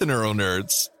 at the Neuro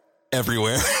Nerds.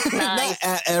 Everywhere. Nice. Not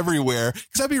at everywhere,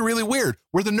 because that'd be really weird.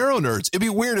 We're the Neuro Nerds. It'd be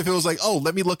weird if it was like, oh,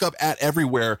 let me look up at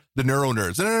everywhere the Neuro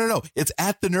Nerds. No. It's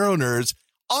at the Neuro Nerds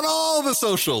on all the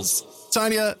socials.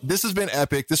 Tania, this has been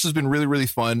epic. This has been really, really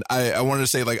fun. I wanted to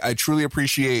say, like, I truly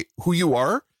appreciate who you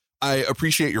are. I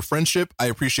appreciate your friendship. I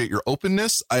appreciate your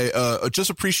openness. I just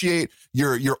appreciate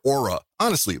your aura.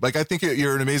 Honestly, like, I think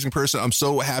you're an amazing person. I'm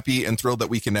so happy and thrilled that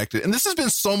we connected. And this has been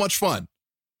so much fun.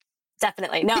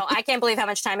 Definitely. No, I can't believe how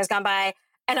much time has gone by.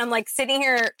 And I'm like sitting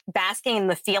here basking in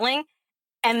the feeling.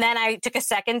 And then I took a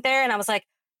second there and I was like,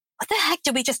 what the heck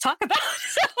did we just talk about?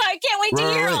 So I can't wait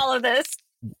to hear all of this.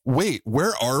 Wait,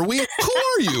 where are we? Who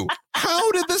are you?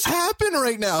 How did this happen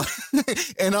right now?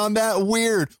 And on that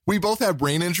we both have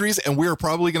brain injuries and we're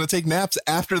probably going to take naps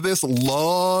after this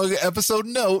long episode.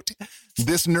 Note,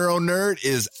 this Neuro Nerd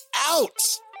is out.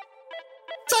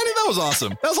 Tania, that was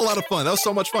awesome. That was a lot of fun. That was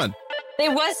so much fun.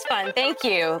 It was fun. Thank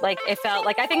you. Like, it felt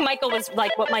like, I think Michael was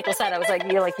like what Michael said. I was like,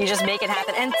 you just make it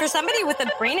happen. And for somebody with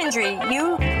a brain injury,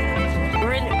 you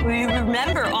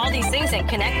remember all these things and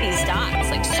connect these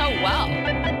dots like so well.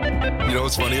 You know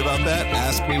what's funny about that?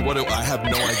 Ask me I have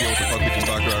no idea what the fuck we just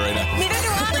talked about right now. Neither do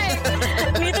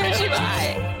I. Neither do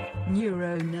I.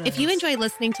 Neuro Nerds. If you enjoy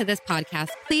listening to this podcast,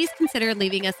 please consider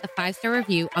leaving us a 5-star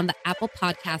review on the Apple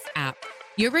Podcast app.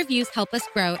 Your reviews help us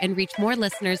grow and reach more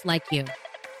listeners like you.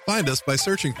 Find us by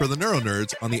searching for the Neuro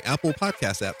Nerds on the Apple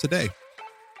Podcast app today.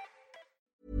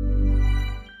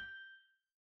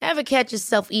 Ever catch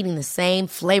yourself eating the same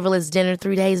flavorless dinner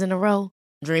 3 days in a row?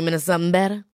 Dreaming of something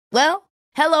better? Well,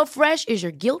 HelloFresh is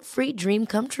your guilt-free dream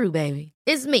come true, baby.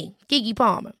 It's me, Keke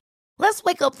Palmer. Let's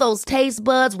wake up those taste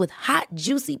buds with hot,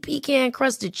 juicy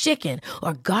pecan-crusted chicken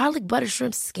or garlic butter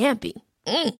shrimp scampi.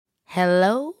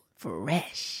 Hello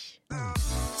Fresh.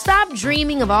 Stop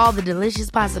dreaming of all the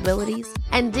delicious possibilities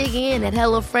and dig in at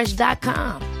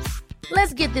HelloFresh.com.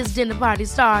 Let's get this dinner party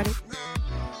started.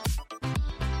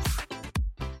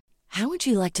 How would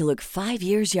you like to look 5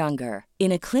 years younger?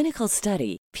 In a clinical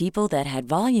study, people that had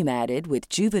volume added with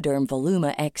Juvederm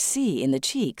Voluma XC in the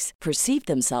cheeks perceived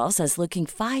themselves as looking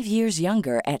 5 years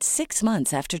younger at 6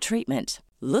 months after treatment.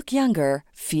 Look younger,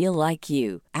 feel like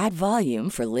you. Add volume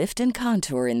for lift and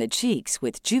contour in the cheeks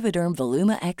with Juvederm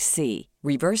Voluma XC.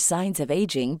 Reverse signs of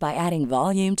aging by adding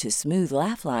volume to smooth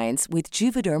laugh lines with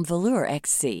Juvederm Volure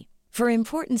XC. For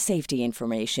important safety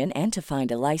information and to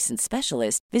find a licensed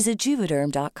specialist, visit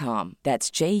Juvederm.com. That's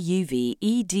JUVEDERM.com.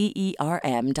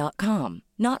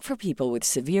 Not for people with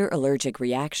severe allergic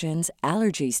reactions,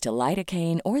 allergies to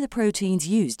lidocaine, or the proteins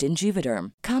used in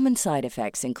Juvederm. Common side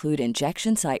effects include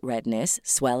injection site redness,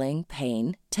 swelling,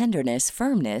 pain, tenderness,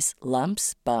 firmness,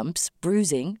 lumps, bumps,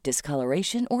 bruising,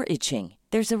 discoloration, or itching.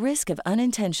 There's a risk of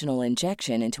unintentional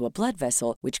injection into a blood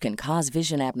vessel, which can cause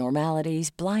vision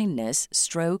abnormalities, blindness,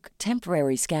 stroke,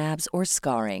 temporary scabs, or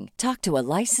scarring. Talk to a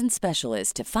licensed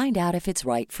specialist to find out if it's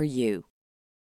right for you.